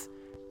Maintenance.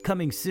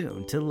 Coming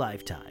soon to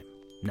Lifetime.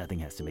 Nothing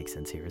has to make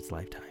sense here. It's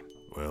Lifetime.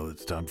 Well,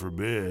 it's time for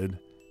bed.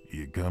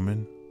 You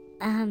coming?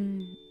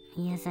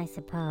 Yes, I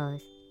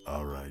suppose.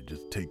 All right,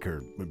 just take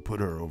her and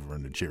put her over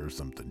in a chair or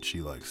something she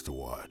likes to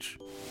watch.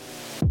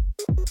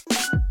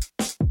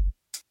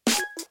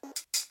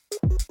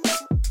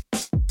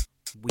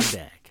 We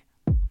back.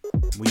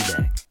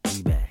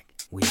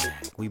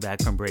 We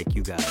back from break,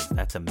 you guys.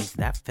 That's amazing.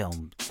 That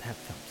film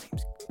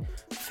seems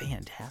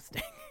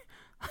fantastic.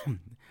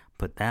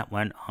 Put that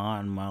one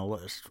on my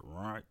list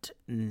right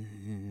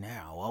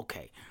now.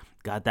 Okay,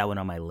 got that one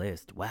on my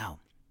list. Wow,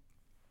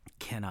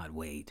 cannot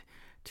wait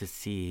to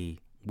see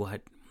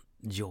what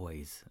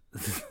joys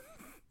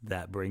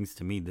that brings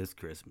to me this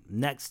Christmas.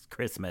 Next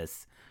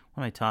Christmas.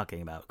 What am I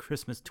talking about?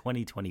 Christmas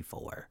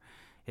 2024.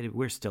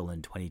 We're still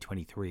in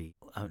 2023.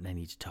 I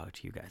need to talk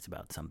to you guys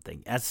about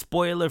something as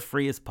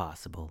spoiler-free as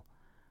possible.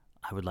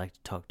 I would like to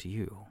talk to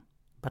you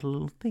about a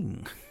little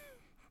thing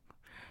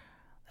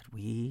that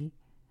we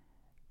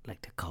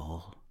like to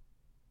call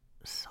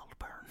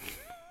Saltburn.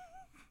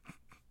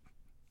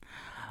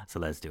 So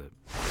let's do it.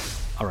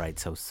 All right,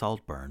 so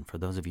Saltburn, for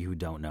those of you who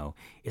don't know,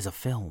 is a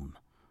film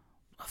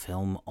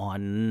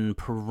on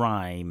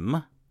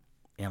Prime,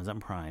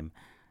 Amazon Prime,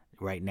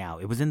 right now.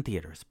 It was in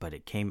theaters, but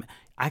it came,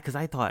 because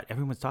I thought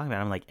everyone was talking about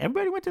it. I'm like,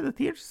 everybody went to the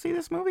theater to see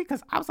this movie?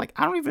 Because I was like,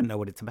 I don't even know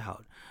what it's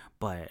about.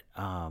 But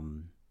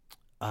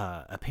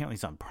apparently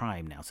it's on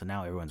Prime now, so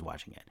now everyone's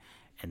watching it.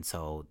 And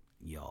so,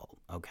 y'all,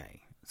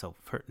 okay. So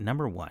for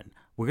number one,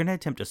 we're going to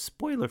attempt a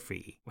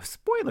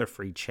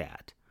spoiler-free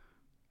chat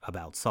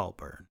about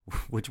Saltburn,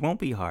 which won't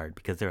be hard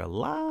because there are a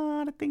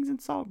lot of things in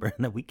Saltburn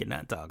that we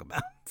cannot talk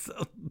about.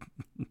 So,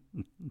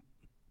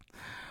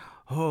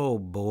 oh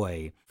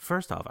boy.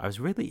 First off, I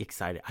was really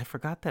excited. I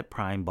forgot that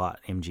Prime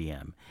bought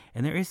MGM,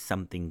 and there is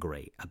something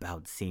great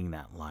about seeing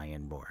that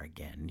lion roar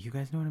again. You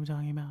guys know what I'm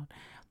talking about?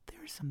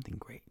 There is something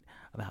great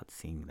about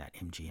seeing that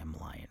MGM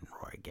lion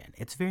roar again.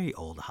 It's very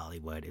old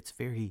Hollywood. It's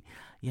very,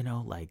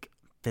 like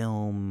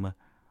film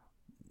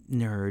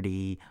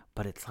nerdy,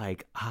 but it's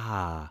like,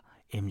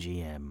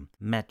 MGM,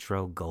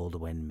 Metro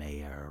Goldwyn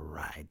Mayer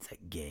rides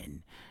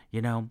again.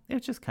 It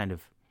was kind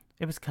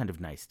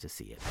of nice to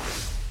see it.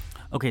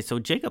 Okay, so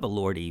Jacob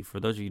Elordi, for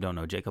those of you who don't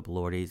know, Jacob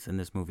Elordi's in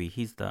this movie.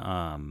 He's the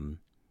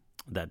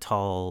that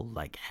tall,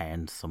 like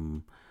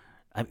handsome.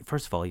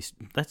 First of all,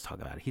 let's talk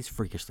about it. He's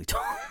freakishly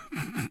tall.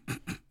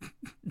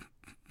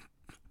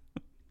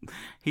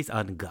 He's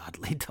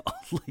ungodly tall.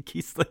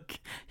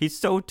 He's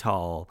so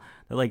tall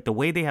that like the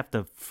way they have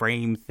to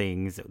frame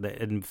things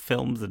in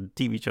films and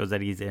TV shows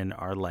that he's in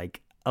are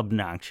like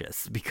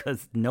obnoxious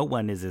because no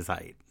one is his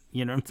height.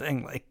 You know what I'm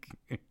saying?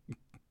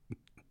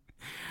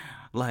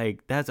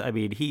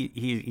 He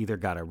either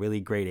got a really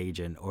great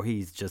agent or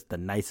he's just the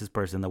nicest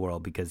person in the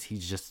world because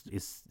he's just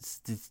is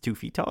 2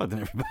 feet taller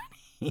than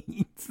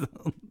everybody. So,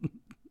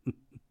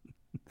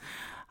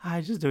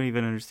 I just don't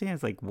even understand.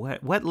 It's like,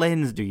 what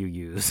lens do you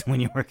use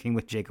when you're working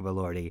with Jacob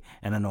Elordi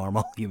and a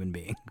normal human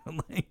being?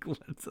 I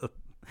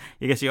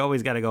guess you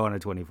always got to go on a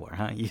 24,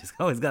 huh? You just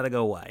always got to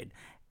go wide.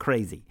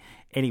 Crazy.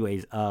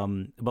 Anyways,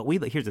 but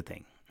here's the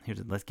thing.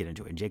 Let's get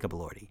into it. Jacob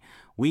Elordi.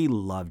 We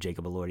love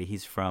Jacob Elordi.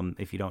 He's from,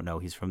 if you don't know,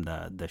 he's from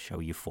the show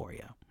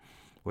Euphoria,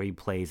 where he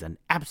plays an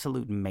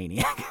absolute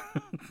maniac.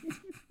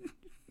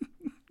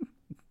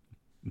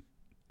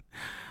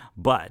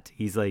 But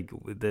he's like,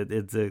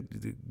 it's a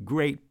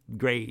great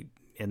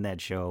in that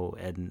show,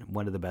 and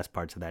one of the best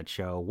parts of that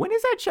show. When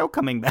is that show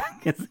coming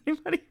back? Is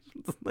anybody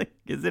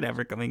is it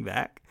ever coming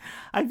back?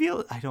 I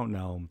don't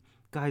know,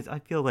 guys. I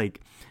feel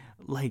like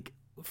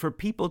for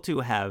people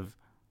to have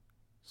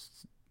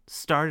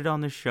started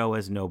on the show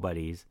as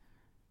nobodies,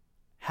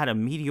 had a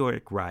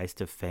meteoric rise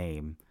to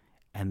fame,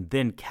 and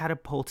then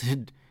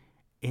catapulted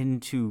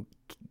into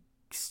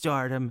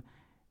stardom,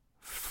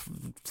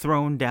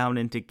 thrown down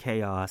into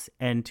chaos,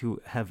 and to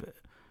have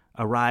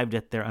arrived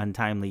at their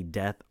untimely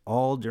death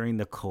all during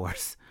the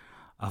course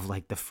of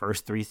like the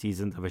first 3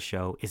 seasons of a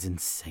show is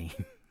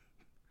insane.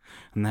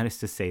 And that is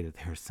to say that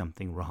there's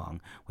something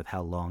wrong with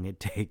how long it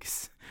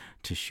takes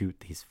to shoot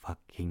these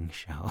fucking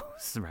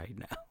shows right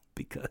now,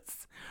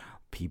 because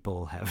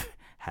people have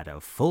had a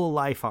full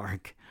life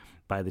arc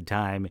by the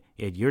time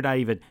you're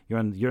in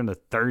the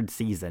 3rd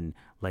season.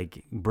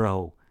 Like,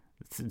 bro,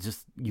 it's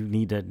just you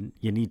need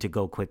to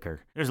go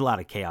quicker. There's a lot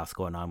of chaos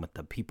going on with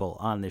the people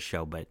on this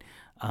show, but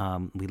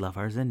we love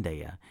our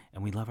Zendaya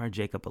and we love our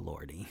Jacob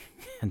Elordi,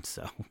 and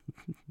so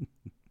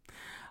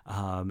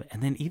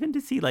and then even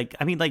to see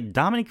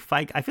Dominic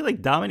Fike. I feel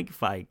like Dominic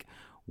Fike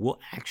will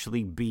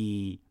actually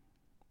be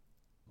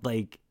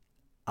like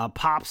a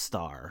pop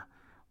star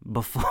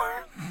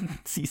before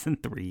season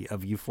 3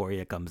 of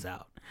Euphoria comes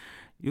out.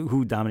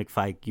 Who Dominic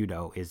Fike,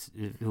 is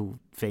who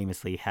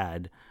famously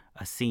had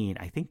a scene,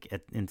 I think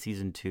in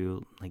season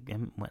 2, I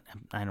don't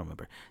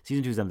remember,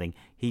 season 2 something,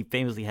 he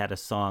famously had a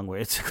song where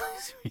it's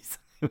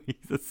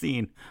a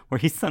scene where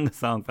he sung a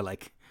song for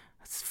like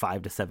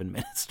 5 to 7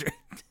 minutes straight.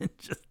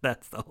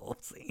 That's the whole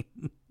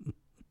scene.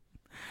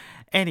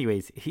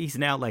 Anyways, he's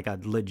now like a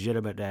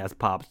legitimate ass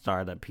pop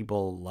star that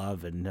people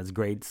love and has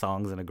great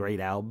songs and great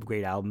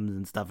albums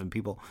and stuff, and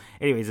people.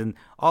 Anyways, and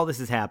all this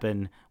has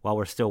happened while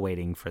we're still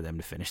waiting for them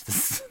to finish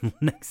this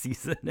next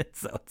season. And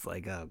so it's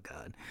like, oh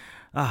god.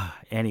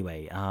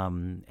 Anyway,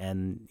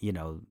 and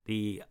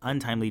the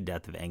untimely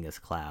death of Angus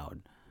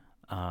Cloud,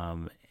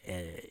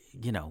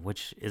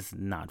 which is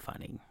not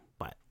funny,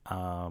 but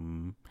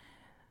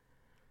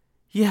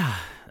Yeah,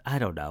 I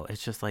don't know.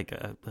 It's just like,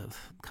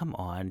 come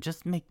on,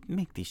 just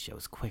make these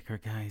shows quicker,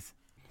 guys.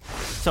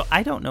 So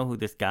I don't know who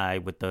this guy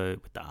with the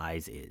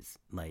eyes is.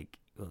 Like,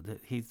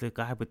 he's the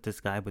guy with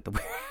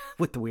the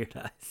with the weird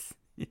eyes.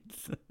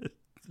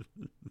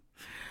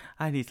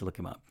 I need to look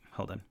him up.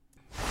 Hold on.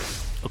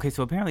 Okay,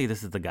 so apparently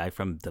this is the guy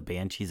from The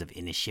Banshees of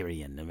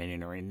Inisherin,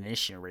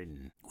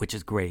 which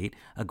is great,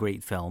 a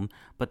great film.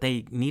 But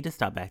they need to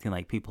stop acting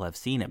like people have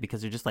seen it,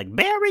 because they're just like,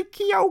 Barry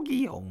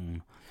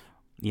Keoghan,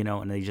 you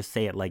know, and they just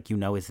say it like you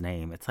know his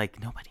name. It's like,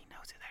 nobody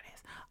knows who that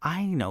is.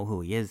 I know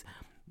who he is.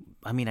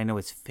 I mean, I know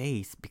his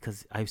face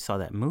because I saw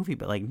that movie,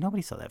 but like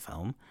nobody saw that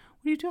film.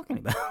 What are you talking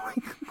about?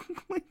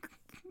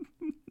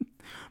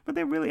 But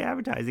they're really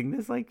advertising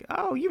this like,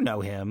 oh, you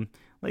know him.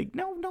 Like,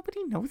 no,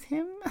 nobody knows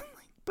him.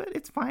 But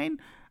it's fine.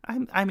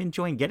 I'm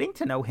enjoying getting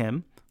to know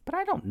him, but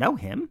I don't know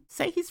him.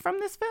 Say he's from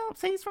this film.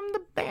 Say he's from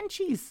the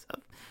Banshees,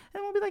 and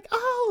we'll be like,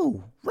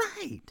 oh,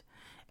 right.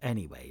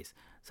 Anyways,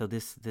 so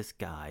this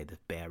guy, the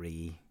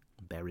Barry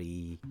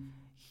Keoghan.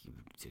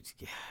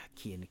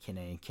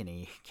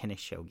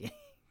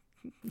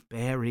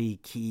 Barry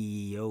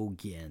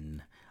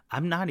Keoghan.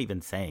 I'm not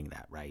even saying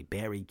that right.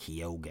 Barry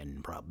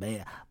Keoghan,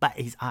 probably, but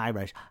he's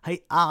Irish.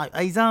 He's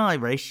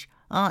Irish.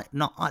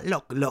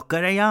 Look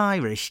at the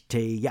Irish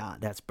tea. Yeah,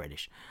 that's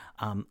British.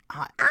 Irish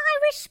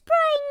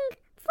Spring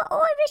for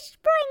Irish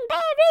Spring.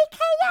 Barry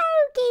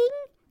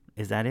Keoghan.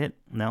 Is that it?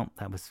 No,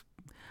 that was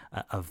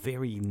a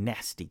very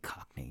nasty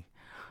Cockney.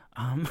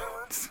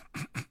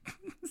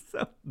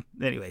 So,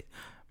 anyway,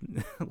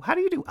 how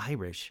do you do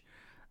Irish?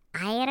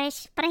 Irish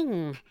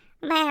Spring.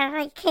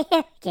 Barry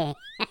Keoghan.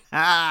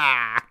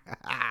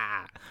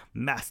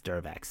 Master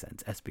of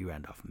accents. S.B.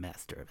 Randolph,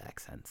 master of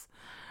accents.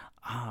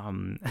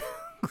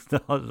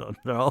 They're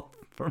all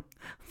from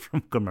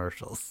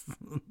commercials.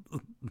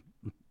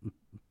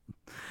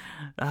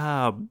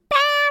 Barry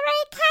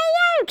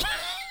Keoghan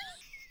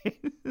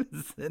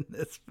is in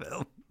this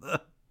film.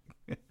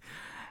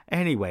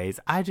 Anyways,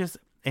 I don't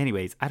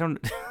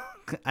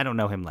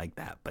know him like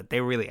that, but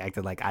they really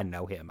acted like I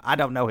know him. I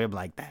don't know him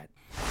like that.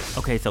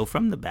 Okay, so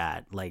from the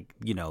bat, like,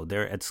 you know,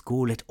 they're at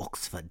school at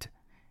Oxford,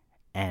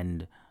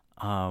 and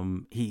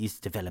he's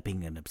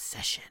developing an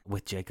obsession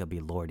with Jacob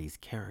Elordi's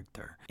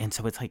character. And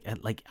so it's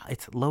like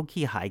it's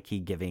low-key, high-key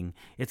giving.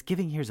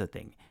 Here's the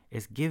thing.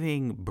 It's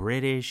giving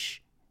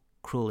British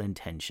Cruel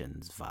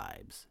Intentions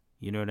vibes.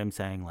 You know what I'm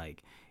saying?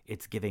 Like,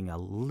 it's giving a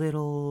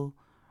little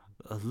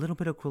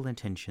bit of Cruel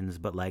Intentions,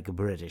 but like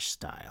British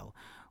style,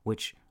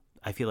 which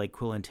I feel like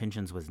Cruel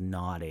Intentions was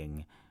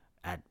nodding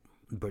at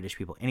British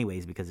people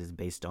anyways, because it's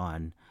based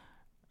on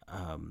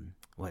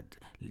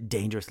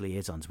Dangerous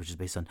Liaisons, which is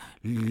based on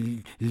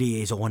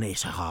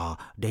liaisons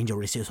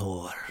dangerous,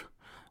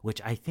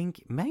 which I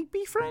think might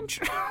be French.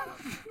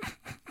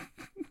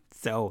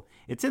 So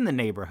it's in the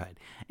neighborhood.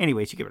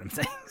 Anyways, you get what I'm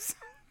saying.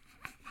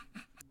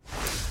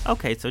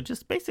 Okay, so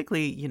just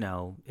basically, you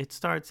know, it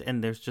starts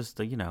and there's just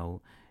a, you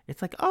know,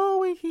 it's like,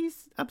 oh,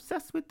 he's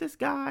obsessed with this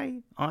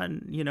guy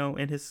on, you know,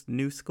 in his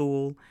new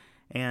school,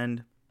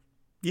 and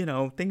you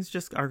know, things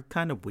just are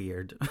kind of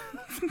weird.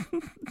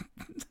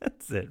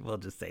 That's it. We'll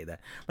just say that.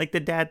 Like, the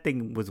dad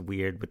thing was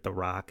weird with The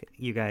Rock.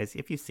 You guys,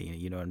 if you've seen it,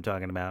 you know what I'm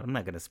talking about. I'm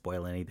not going to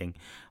spoil anything.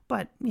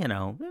 But, you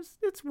know,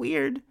 it's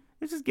weird.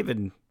 It's just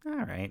given,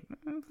 all right,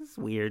 it's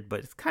weird, but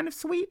it's kind of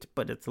sweet,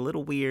 but it's a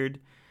little weird,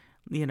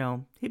 you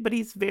know. But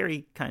he's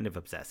very kind of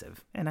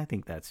obsessive. And I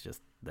think that's just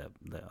the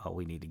all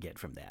we need to get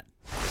from that.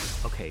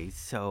 Okay,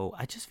 so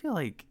I just feel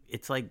like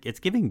it's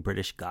giving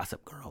British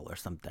Gossip Girl or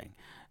something.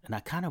 And I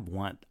kind of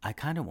want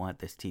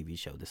this TV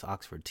show, this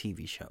Oxford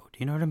TV show. Do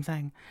you know what I'm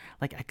saying?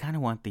 Like, I kind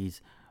of want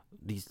these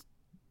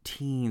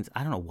teens.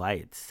 I don't know why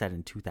it's set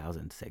in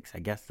 2006. I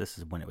guess this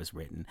is when it was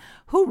written.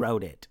 Who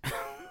wrote it?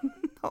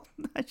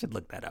 I should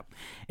look that up.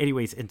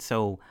 Anyways, and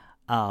so,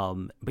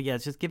 but yeah,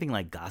 it's just giving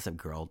like Gossip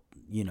Girl,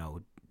 you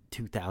know,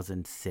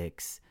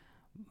 2006,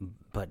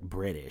 but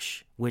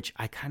British, which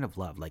I kind of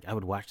love. Like, I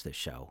would watch this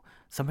show.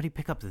 Somebody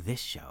pick up this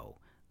show.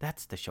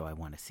 That's the show I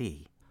want to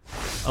see.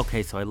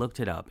 Okay, so I looked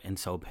it up, and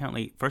so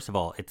apparently, first of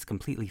all, it's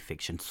completely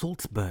fiction.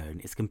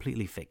 Saltburn is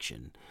completely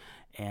fiction,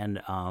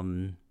 and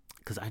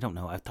because I don't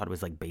know, I thought it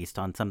was like based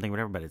on something,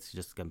 whatever, but it's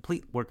just a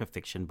complete work of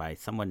fiction by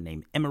someone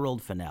named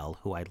Emerald Fennell,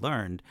 who I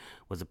learned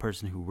was the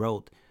person who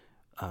wrote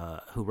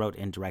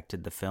and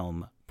directed the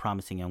film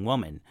Promising Young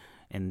Woman.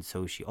 And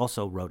so she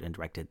also wrote and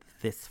directed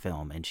this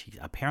film, and she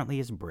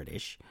apparently is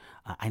British.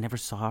 I never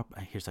saw,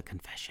 here's a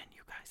confession,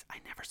 you guys, I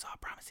never saw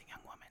Promising Young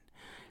Woman.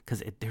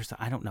 Because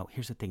I don't know,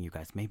 here's the thing, you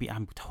guys, maybe I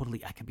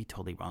could be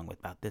totally wrong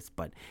about this,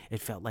 but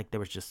it felt like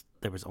there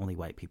was only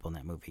white people in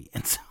that movie.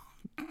 And so,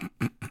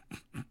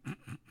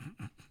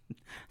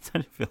 so I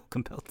didn't feel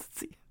compelled to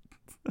see it.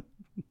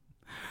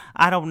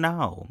 I don't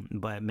know,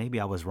 but maybe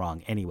I was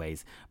wrong.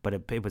 Anyways, but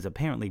it was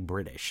apparently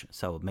British,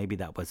 so maybe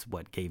that was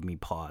what gave me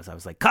pause. I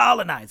was like,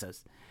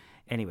 colonizers.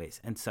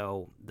 Anyways, and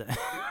so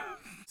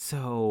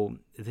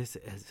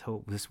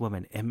this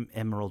woman,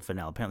 Emerald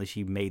Fennell, apparently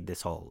she made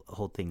this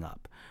whole thing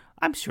up.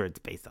 I'm sure it's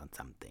based on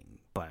something,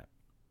 but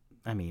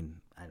I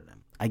mean, don't know.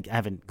 I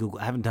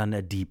haven't done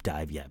a deep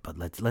dive yet, but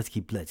let's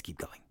keep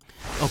going.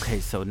 Okay,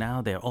 so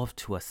now they're off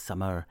to a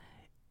summer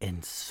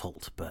in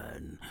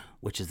Saltburn,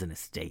 which is an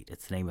estate.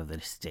 It's the name of an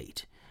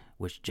estate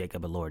which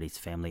Jacob Elordi's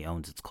family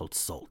owns. It's called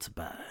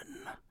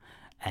Saltburn.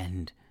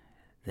 And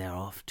they're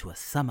off to a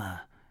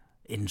summer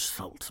in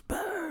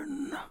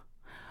Saltburn.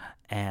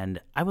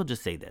 And I will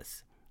just say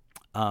this.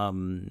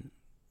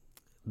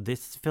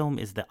 This film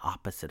is the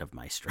opposite of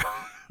Maestro.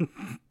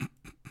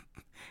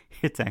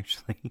 It's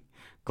actually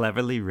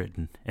cleverly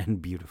written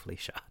and beautifully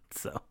shot.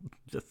 So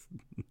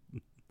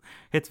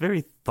it's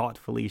very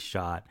thoughtfully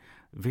shot,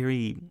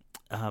 very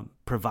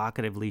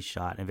provocatively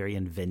shot, and very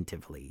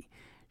inventively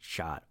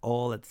shot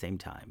all at the same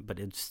time. But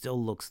it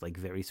still looks like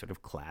very sort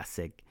of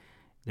classic.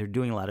 They're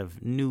doing a lot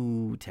of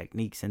new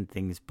techniques and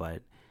things,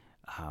 but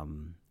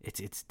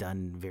it's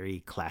done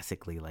very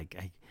classically.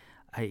 Like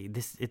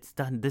this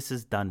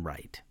is done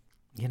right.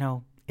 You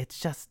know, it's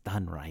just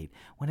done right.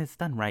 When it's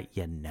done right,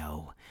 you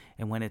know.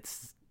 And when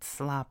it's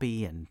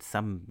sloppy and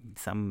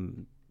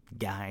some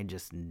guy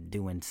just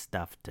doing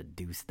stuff to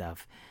do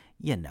stuff,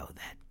 you know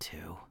that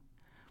too.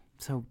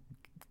 So,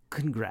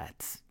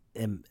 congrats.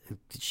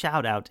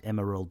 Shout out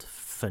Emerald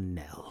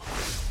Fennell.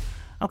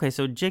 Okay,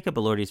 so Jacob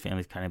Elordi's family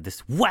is kind of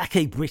this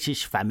wacky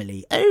British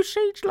family. Oh,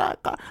 she's like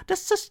the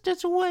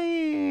sister's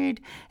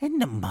weird,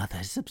 and the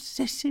mother's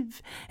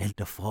obsessive, and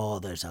the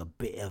father's a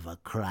bit of a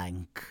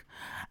crank.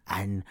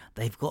 And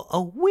they've got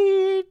a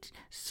weird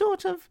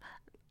sort of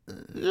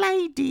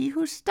lady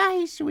who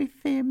stays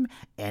with him,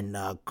 and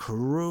a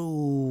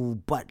cruel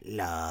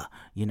butler.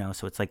 You know,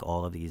 so it's like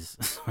all of these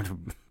sort of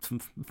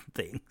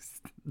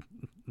things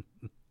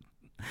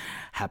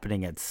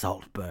happening at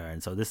Saltburn.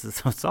 So this is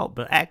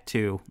Saltburn. Act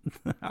 2,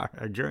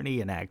 our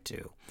journey in Act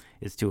 2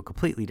 is to a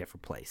completely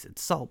different place.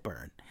 It's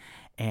Saltburn,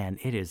 and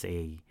it's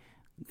a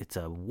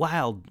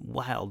wild,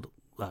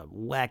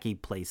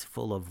 wacky place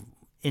full of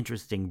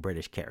interesting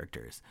British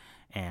characters,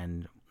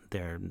 and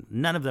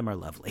none of them are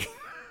lovely.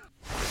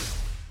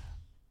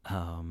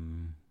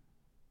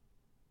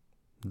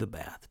 The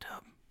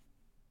bathtub.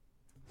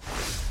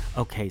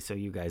 Okay, so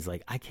you guys,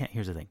 like, I can't.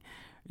 Here's the thing.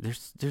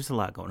 There's a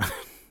lot going on.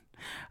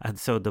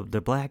 So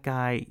the black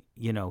guy,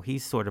 you know,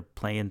 he's sort of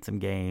playing some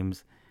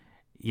games,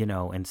 you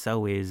know, and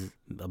so is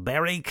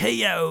Barry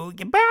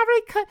Keoghan.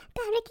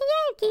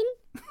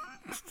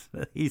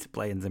 He's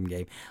playing some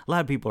game. A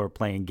lot of people are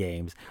playing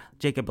games.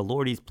 Jacob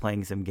Elordi's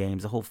playing some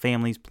games. The whole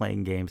family's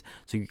playing games.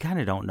 So you kind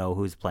of don't know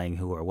who's playing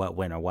who or what,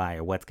 when, or why,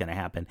 or what's going to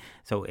happen.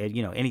 So,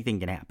 you know, anything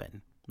can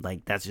happen.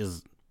 Like, that's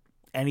just,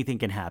 anything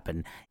can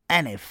happen.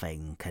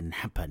 Anything can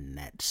happen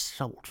at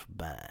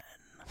Saltburn.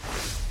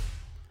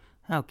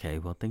 Okay,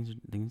 well, things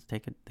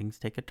take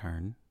a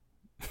turn.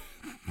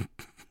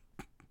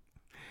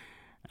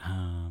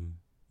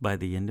 By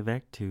the end of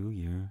Act 2,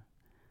 you're,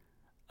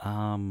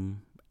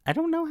 I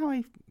don't know how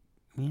I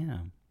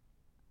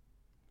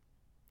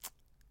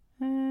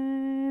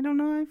don't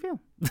know how I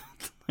feel.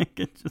 Like,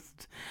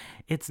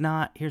 it's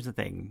not, here's the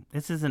thing.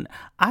 This isn't,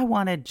 I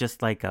wanted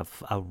just like a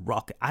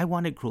rock, I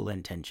wanted Cruel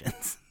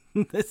Intentions.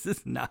 This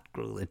is not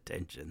Cruel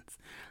Intentions.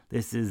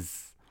 This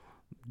is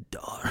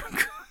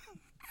dark.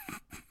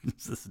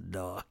 This is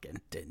dark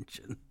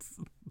intentions.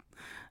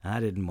 I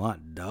didn't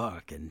want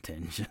dark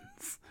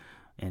intentions.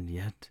 And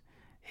yet,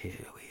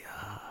 here we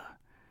are.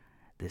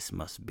 This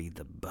must be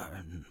the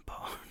burn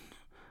part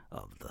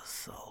of the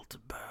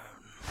Saltburn.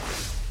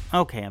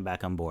 Okay, I'm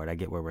back on board. I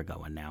get where we're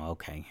going now.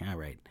 Okay,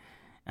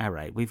 all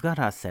right. We've got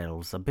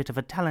ourselves a bit of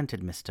a talented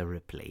Mr.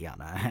 Ripley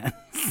on our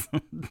hands.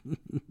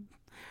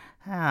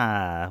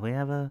 We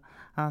have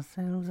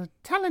ourselves a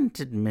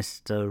talented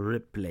Mr.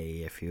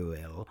 Ripley, if you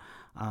will.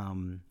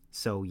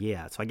 So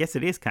I guess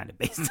it is kind of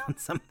based on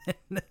something.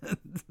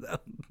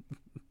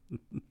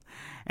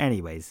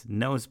 Anyways,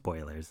 no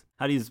spoilers.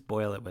 How do you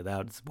spoil it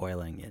without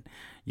spoiling it?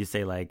 You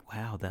say like,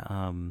 wow, those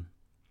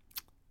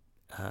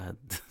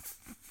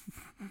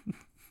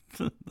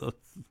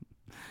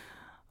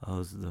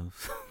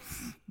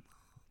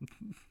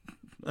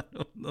I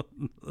don't know.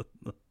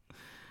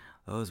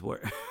 Those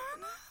were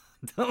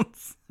don't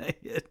say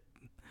it.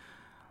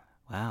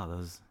 Wow,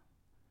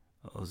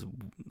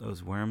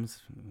 those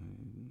worms.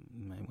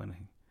 You might want to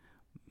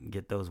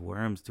get those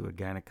worms to a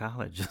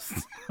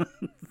gynecologist.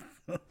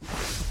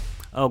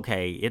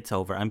 Okay, it's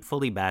over. I'm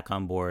fully back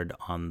on board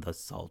on the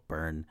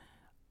Saltburn.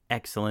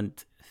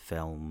 Excellent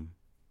film.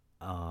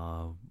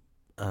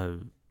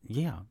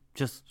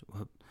 Just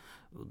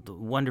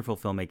wonderful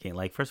filmmaking.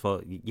 Like, first of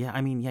all,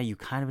 you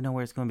kind of know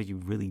where it's going, but you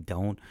really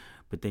don't.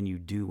 But then you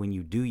do. When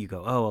you do, you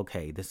go, oh,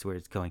 okay, this is where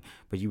it's going.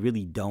 But you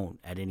really don't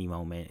at any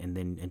moment, and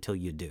then until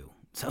you do.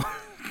 So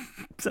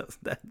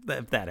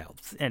that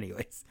helps.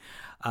 Anyways,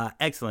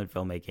 excellent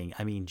filmmaking.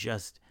 I mean,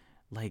 just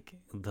like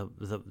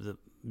the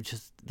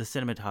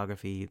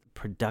cinematography,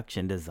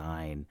 production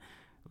design,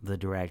 the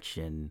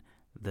direction,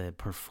 the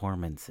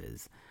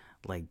performances.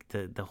 Like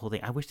the whole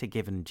thing. I wish they'd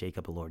given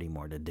Jacob Elordi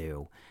more to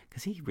do,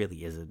 because he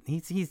really is.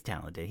 He's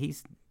talented.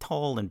 He's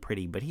tall and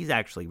pretty, but he's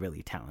actually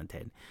really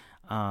talented.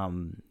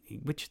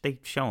 Which they've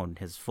shown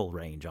his full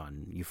range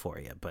on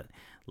Euphoria. But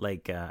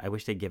like, I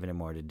wish they'd given him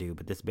more to do.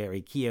 But this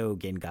Barry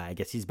Keoghan guy, I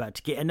guess he's about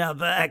to get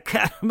another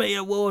Academy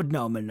Award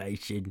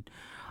nomination.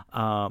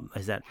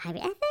 Is that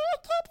Academy Award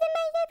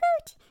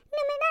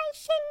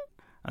nomination?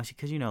 Oh,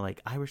 because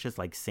like Irish is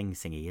like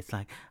singy. It's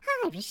like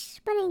Irish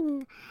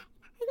Spring.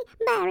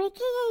 Barry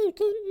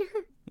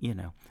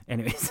Keoghan.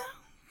 Anyways,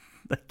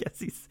 I guess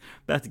he's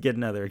about to get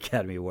another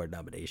Academy Award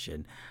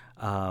nomination.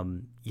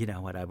 You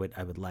know what? I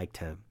would like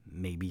to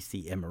maybe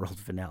see Emerald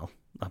Fennell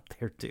up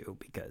there too,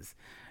 because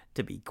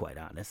to be quite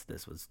honest,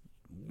 this was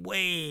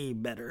way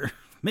better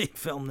made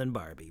film than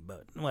Barbie.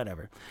 But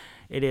whatever,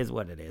 it is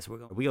what it is. We're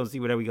gonna see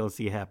whatever we gonna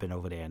see happen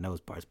over there in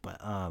those parts.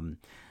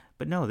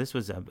 But no, this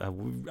was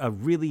a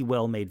really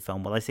well-made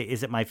film. Will I say,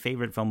 is it my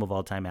favorite film of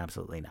all time?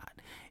 Absolutely not.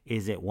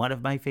 Is it one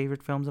of my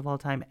favorite films of all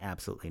time?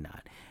 Absolutely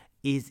not.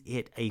 Is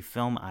it a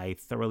film I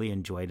thoroughly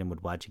enjoyed and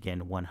would watch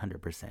again?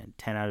 100%.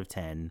 10 out of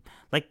 10.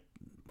 Like,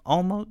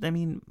 almost,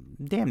 damn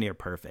near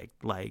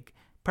perfect. Like,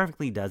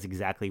 perfectly does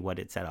exactly what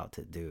it set out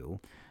to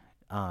do.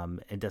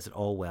 It does it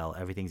all well.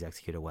 Everything's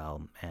executed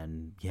well.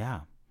 And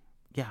yeah.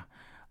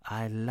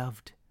 I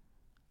loved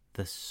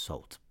the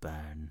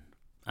Saltburn.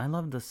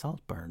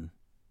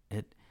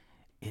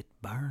 It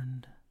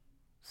burned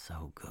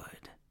so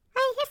good.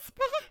 Yes,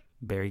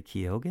 Barry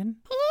Keoghan?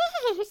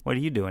 Yes. What are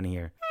you doing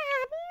here?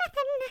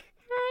 Nothing.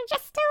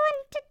 Just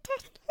wanted to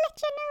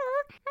let you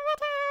know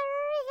that I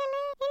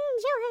really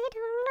enjoyed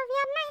all of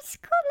your nice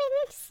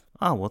comments.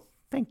 Oh, well,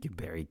 thank you,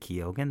 Barry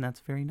Keoghan. That's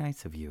very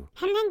nice of you.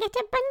 And I get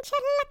a bunch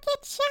of lucky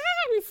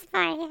charms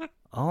for you.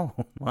 Oh,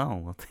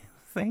 well,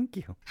 thank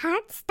you.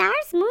 Hearts,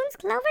 stars, moons,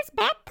 clovers,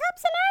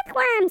 bathtubs, and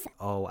earthworms.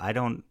 Oh, I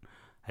don't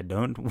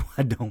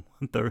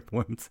want the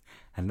earthworms,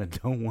 and I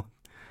don't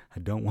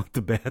want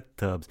the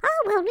bathtubs.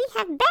 Oh, well, we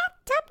have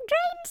bathtub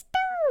drains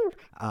too.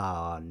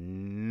 Oh,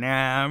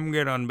 nah, I'm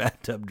good on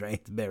bathtub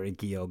drains, Barry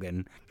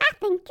Keoghan. I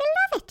think you'll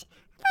love it.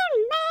 They're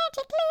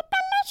magically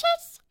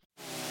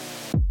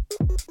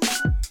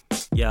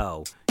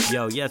delicious.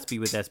 Yo, Yes Be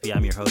with SB.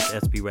 I'm your host,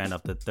 SB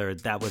Randolph III.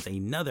 That was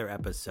another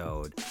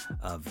episode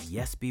of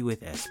Yes Be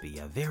with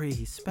SB, a very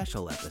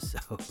special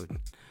episode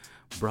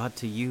brought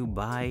to you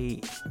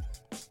by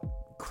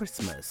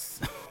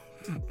Christmas.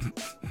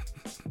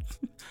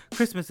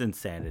 Christmas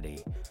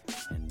insanity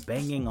and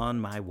banging on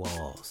my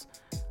walls.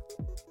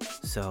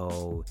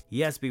 So,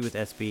 Yes Be with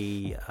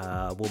SB.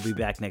 We'll be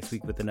back next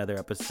week with another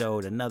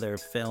episode, another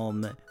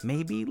film,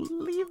 maybe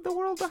Leave the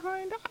World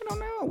Behind. I don't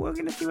know. We're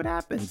going to see what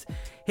happens.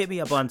 Hit me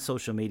up on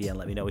social media and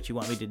let me know what you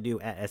want me to do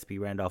at SB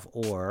Randolph,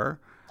 or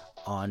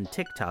on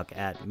TikTok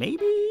at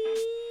maybe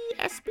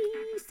SB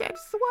says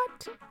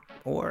what,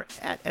 or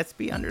at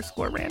SB_Randolph.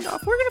 We're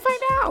going to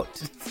find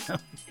out.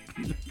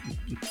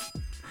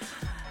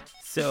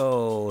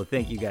 So,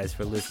 thank you guys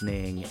for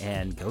listening,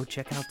 and go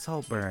check out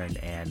Saltburn,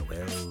 and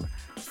we'll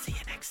see you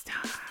next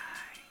time.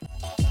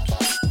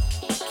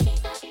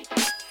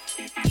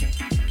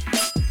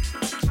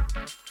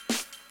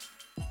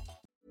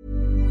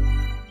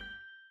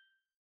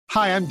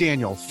 Hi, I'm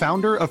Daniel,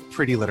 founder of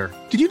Pretty Litter.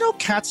 Did you know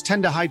cats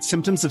tend to hide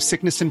symptoms of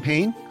sickness and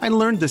pain? I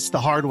learned this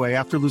the hard way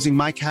after losing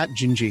my cat,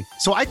 Gingy.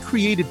 So I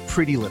created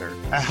Pretty Litter,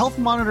 a health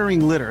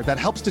monitoring litter that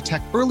helps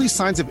detect early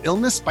signs of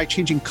illness by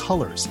changing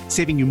colors,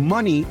 saving you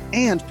money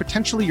and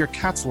potentially your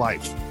cat's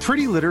life.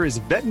 Pretty Litter is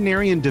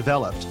veterinarian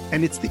developed,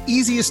 and it's the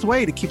easiest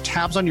way to keep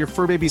tabs on your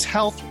fur baby's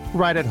health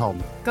right at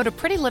home. Go to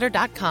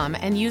prettylitter.com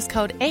and use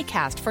code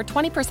ACAST for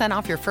 20%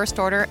 off your first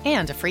order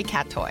and a free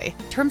cat toy.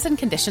 Terms and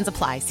conditions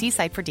apply. See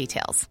site for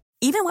details.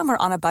 Even when we're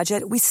on a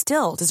budget, we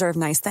still deserve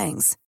nice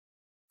things.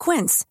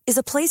 Quince is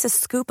a place to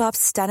scoop up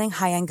stunning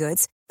high-end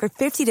goods for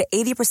 50 to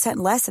 80%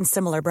 less than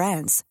similar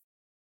brands.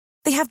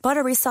 They have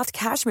buttery soft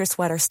cashmere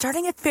sweaters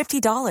starting at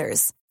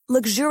 $50,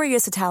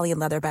 luxurious Italian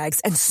leather bags,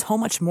 and so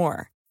much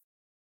more.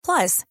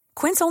 Plus,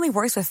 Quince only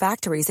works with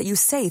factories that use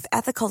safe,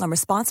 ethical, and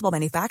responsible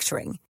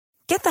manufacturing.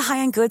 Get the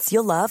high-end goods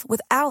you'll love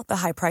without the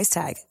high price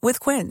tag with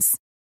Quince.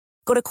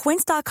 Go to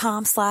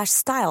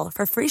quince.com/style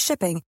for free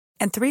shipping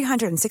and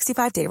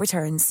 365-day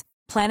returns.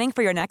 Planning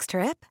for your next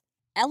trip?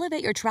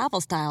 Elevate your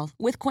travel style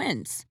with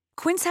Quince.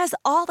 Quince has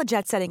all the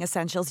jet-setting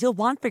essentials you'll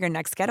want for your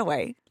next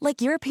getaway,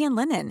 like European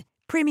linen,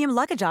 premium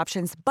luggage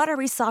options,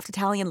 buttery soft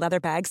Italian leather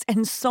bags,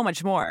 and so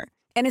much more.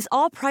 And is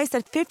all priced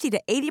at 50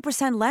 to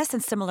 80% less than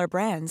similar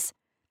brands.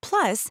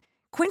 Plus,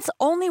 Quince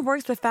only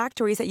works with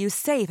factories that use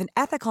safe and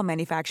ethical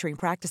manufacturing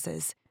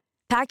practices.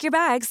 Pack your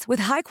bags with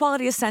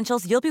high-quality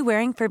essentials you'll be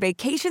wearing for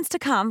vacations to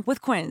come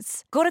with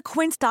Quince. Go to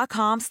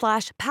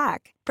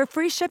quince.com/pack for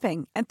free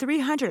shipping and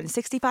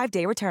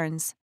 365-day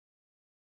returns.